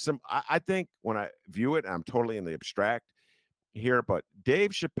there's some. I think when I view it, I'm totally in the abstract here, but Dave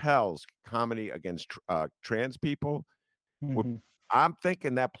Chappelle's comedy against trans people, I'm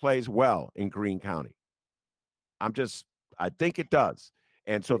thinking that plays well in Greene County. I think it does.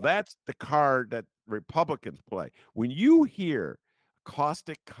 And so that's the card that Republicans play. When you hear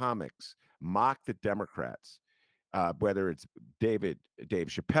caustic comics mock the Democrats, whether it's Dave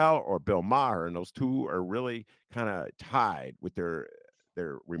Chappelle or Bill Maher, and those two are really kind of tied with their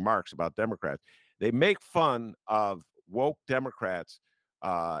remarks about Democrats. They make fun of woke Democrats,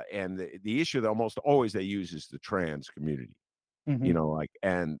 and the issue that almost always they use is the trans community. You know, like,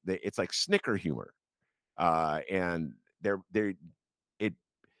 and it's like snicker humor, and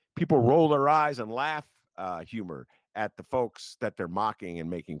people roll their eyes and laugh humor at the folks that they're mocking and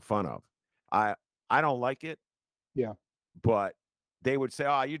making fun of. I don't like it. Yeah. But they would say,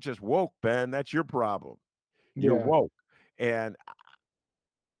 "Oh, you just woke, Ben. That's your problem. You're woke." And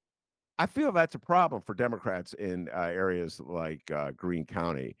I feel that's a problem for Democrats in areas like Greene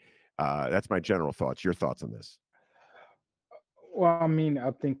County. That's my general thoughts. Your thoughts on this? Well, I mean,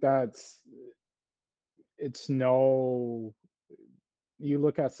 I think you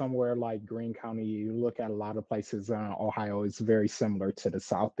look at somewhere like Greene County, you look at a lot of places in Ohio, it's very similar to the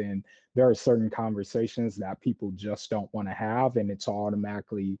South. And there are certain conversations that people just don't want to have, and it's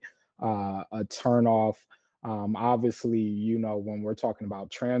automatically a turnoff. Obviously, you know, when we're talking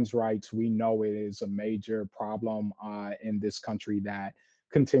about trans rights, we know it is a major problem in this country that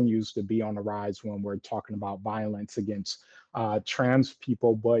continues to be on the rise when we're talking about violence against trans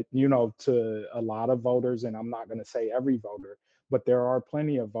people. But, you know, to a lot of voters, and I'm not going to say every voter, but there are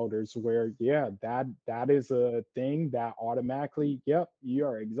plenty of voters where, yeah, that is a thing that automatically, yep,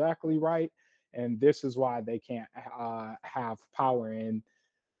 you're exactly right. And this is why they can't have power. And,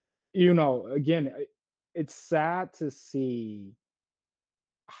 you know, again, it's sad to see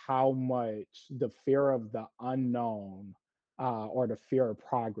how much the fear of the unknown or the fear of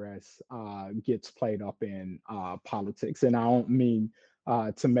progress gets played up in politics. And I don't mean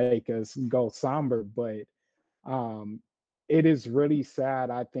to make us go somber, but it is really sad.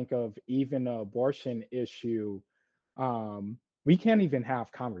 I think of even the abortion issue. We can't even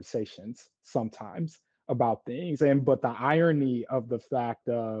have conversations sometimes about things. But the irony of the fact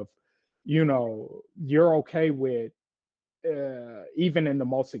of, you know, you're okay with even in the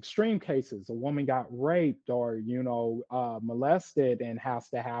most extreme cases, a woman got raped or, you know, molested and has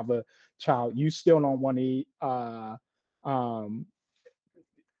to have a child, you still don't want to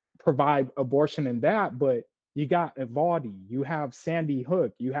provide abortion in that. But you got Uvalde, you have Sandy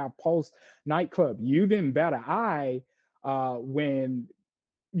Hook, you have Pulse nightclub. You didn't bat an eye when,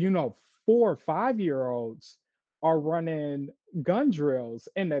 you know, 4 or 5-year-olds are running gun drills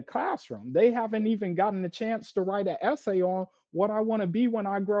in the classroom. They haven't even gotten the chance to write an essay on what I want to be when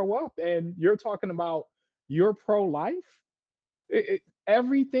I grow up. And you're talking about you're pro-life.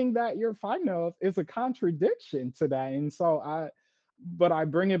 Everything that you're fighting of is a contradiction to that. And so I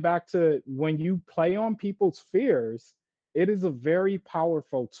bring it back to when you play on people's fears, it is a very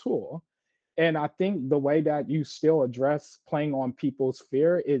powerful tool. And I think the way that you still address playing on people's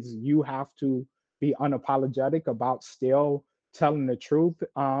fear is you have to be unapologetic about still telling the truth.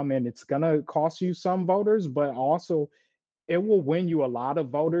 And it's going to cost you some voters, but also it will win you a lot of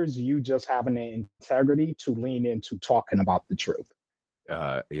voters. You just having the integrity to lean into talking about the truth.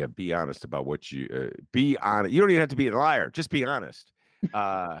 Yeah, be honest about what be honest. You don't even have to be a liar. Just be honest.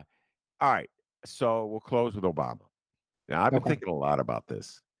 All right. So we'll close with Obama. Now, I've been thinking a lot about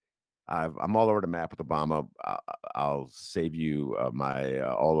this. I'm all over the map with Obama. I'll save you my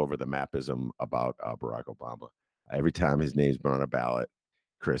all over the mapism about Barack Obama. Every time his name's been on a ballot,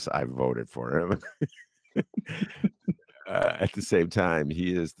 Chris, I voted for him. At the same time,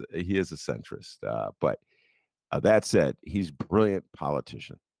 he is a centrist. But that said, he's a brilliant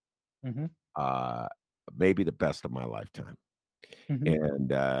politician. Maybe the best of my lifetime.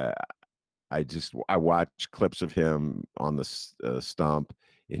 And I watch clips of him on the stump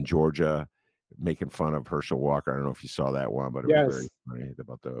in Georgia making fun of Herschel Walker. I don't know if you saw that one, but it was very funny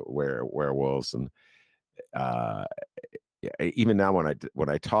about the werewolves. And even now when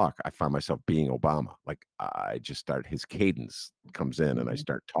I talk, I find myself being Obama. Like I just start, his cadence comes in and I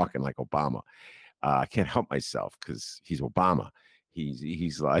start talking like Obama. I can't help myself because he's Obama.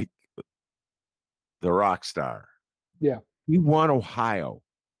 He's like the rock star. Yeah. He won Ohio,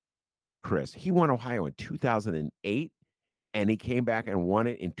 Chris. He won Ohio in 2008, and he came back and won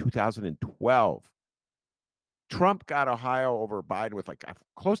it in 2012. Trump got Ohio over Biden with like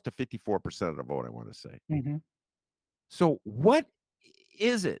close to 54% of the vote, I want to say. So what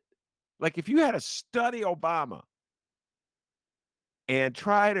is it? Like if you had to study Obama and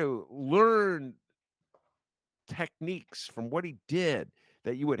try to learn techniques from what he did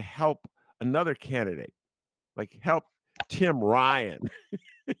that you would help another candidate, like help Tim Ryan,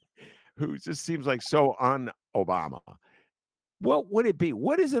 who just seems like so un-Obama. What would it be?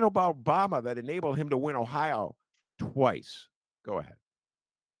 What is it about Obama that enabled him to win Ohio twice? Go ahead.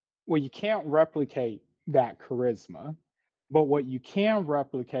 Well, you can't replicate that charisma, but what you can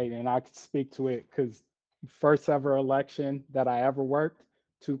replicate, and I can speak to it because first ever election that I ever worked,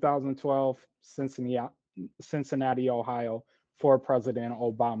 2012, Cincinnati, Ohio, for President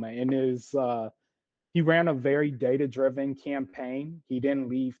Obama, and he ran a very data-driven campaign. He didn't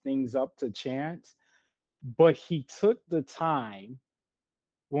leave things up to chance, but he took the time.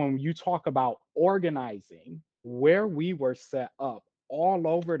 When you talk about organizing, where we were set up all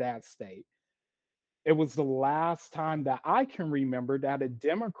over that state, it was the last time that I can remember that a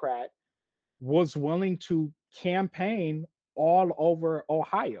Democrat was willing to campaign all over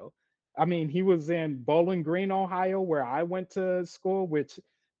Ohio. I mean, he was in Bowling Green, Ohio, where I went to school, which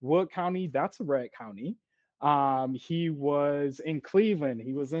Wood County, that's a red county. He was in Cleveland,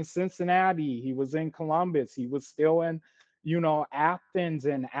 he was in Cincinnati, he was in Columbus, he was still in, Athens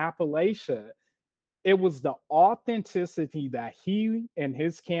and Appalachia. It was the authenticity that he and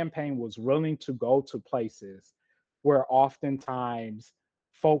his campaign was willing to go to places where oftentimes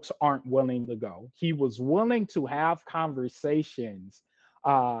folks aren't willing to go. He was willing to have conversations,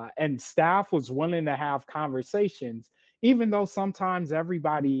 and staff was willing to have conversations, even though sometimes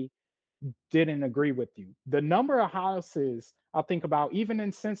everybody didn't agree with you. The number of houses I'll think about, even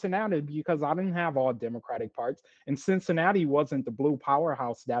in Cincinnati, because I didn't have all Democratic parts, and Cincinnati wasn't the blue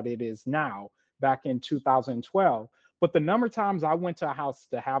powerhouse that it is now back in 2012. But the number of times I went to a house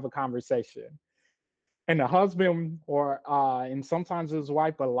to have a conversation, and the husband and sometimes his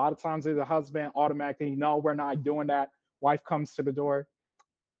wife, but a lot of times it's the husband automatically, no, we're not doing that. Wife comes to the door.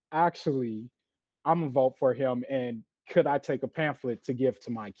 Actually, I'm gonna vote for him, and could I take a pamphlet to give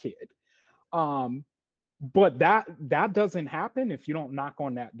to my kid? But that doesn't happen if you don't knock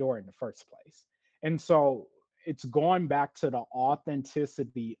on that door in the first place. And so it's going back to the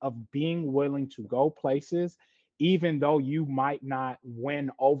authenticity of being willing to go places, even though you might not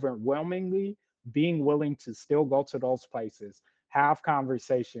win overwhelmingly, being willing to still go to those places, have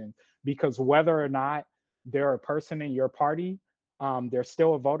conversations, because whether or not they're a person in your party, they're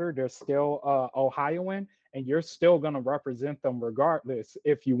still a voter, they're still Ohioan, and you're still going to represent them regardless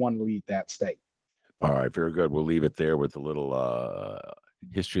if you want to lead that state. All right, very good. We'll leave it there with a little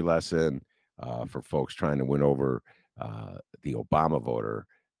history lesson for folks trying to win over the Obama voter,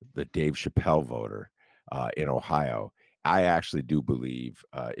 the Dave Chappelle voter in Ohio. I actually do believe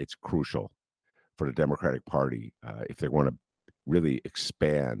it's crucial for the Democratic Party if they want to really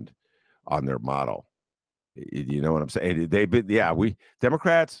expand on their model. You know what I'm saying? We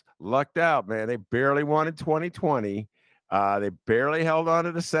Democrats lucked out, man. They barely won in 2020. They barely held on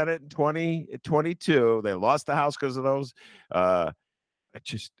to the Senate in 2022. They lost the House because of those. I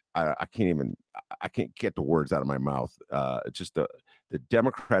can't get the words out of my mouth. Just the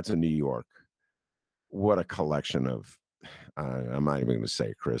Democrats in New York. What a collection of, I'm not even going to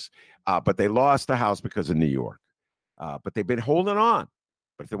say, Chris, but they lost the House because of New York. But they've been holding on.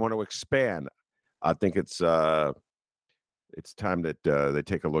 But if they want to expand, I think it's time that they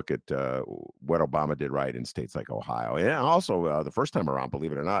take a look at what Obama did right in states like Ohio, and also the first time around,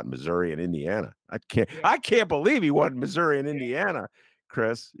 believe it or not, Missouri and Indiana. I can't believe he won Missouri and Indiana,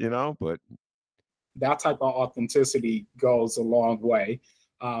 Chris. But that type of authenticity goes a long way.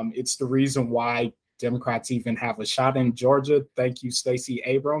 It's the reason why Democrats even have a shot in Georgia. Thank you, Stacey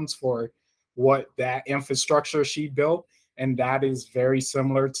Abrams, for what that infrastructure she built, and that is very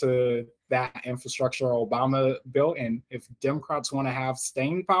similar to that infrastructure Obama built. And if Democrats want to have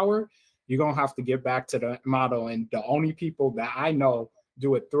staying power, you're going to have to get back to the model. And the only people that I know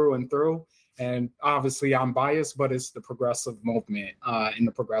do it through and through, and obviously I'm biased, but it's the progressive movement and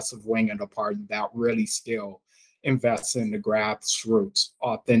the progressive wing of the party that really still invests in the grassroots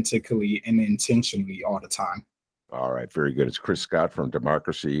authentically and intentionally all the time. All right. Very good. It's Chris Scott from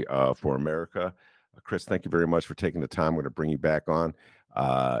Democracy for America. Chris, thank you very much for taking the time. I'm going to bring you back on.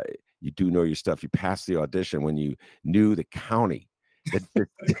 You do know your stuff. You passed the audition when you knew the county,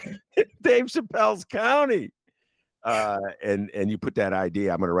 Dave Chappelle's county. And you put that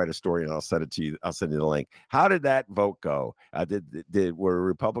idea. I'm going to write a story and I'll send it to you. I'll send you the link. How did that vote go?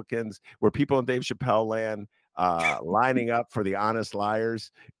 Were people in Dave Chappelle land lining up for the honest liars?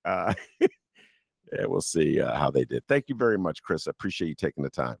 Yeah, we'll see how they did. Thank you very much, Chris. I appreciate you taking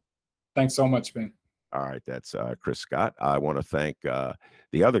the time. Thanks so much, Ben. All right, that's Chris Scott. I want to thank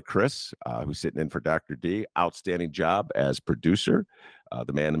the other Chris who's sitting in for Dr. D. Outstanding job as producer,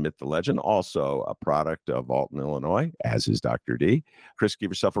 the man, the myth, the legend, also a product of Alton, Illinois, as is Dr. D. Chris,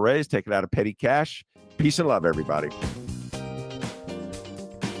 give yourself a raise, take it out of petty cash. Peace and love, everybody.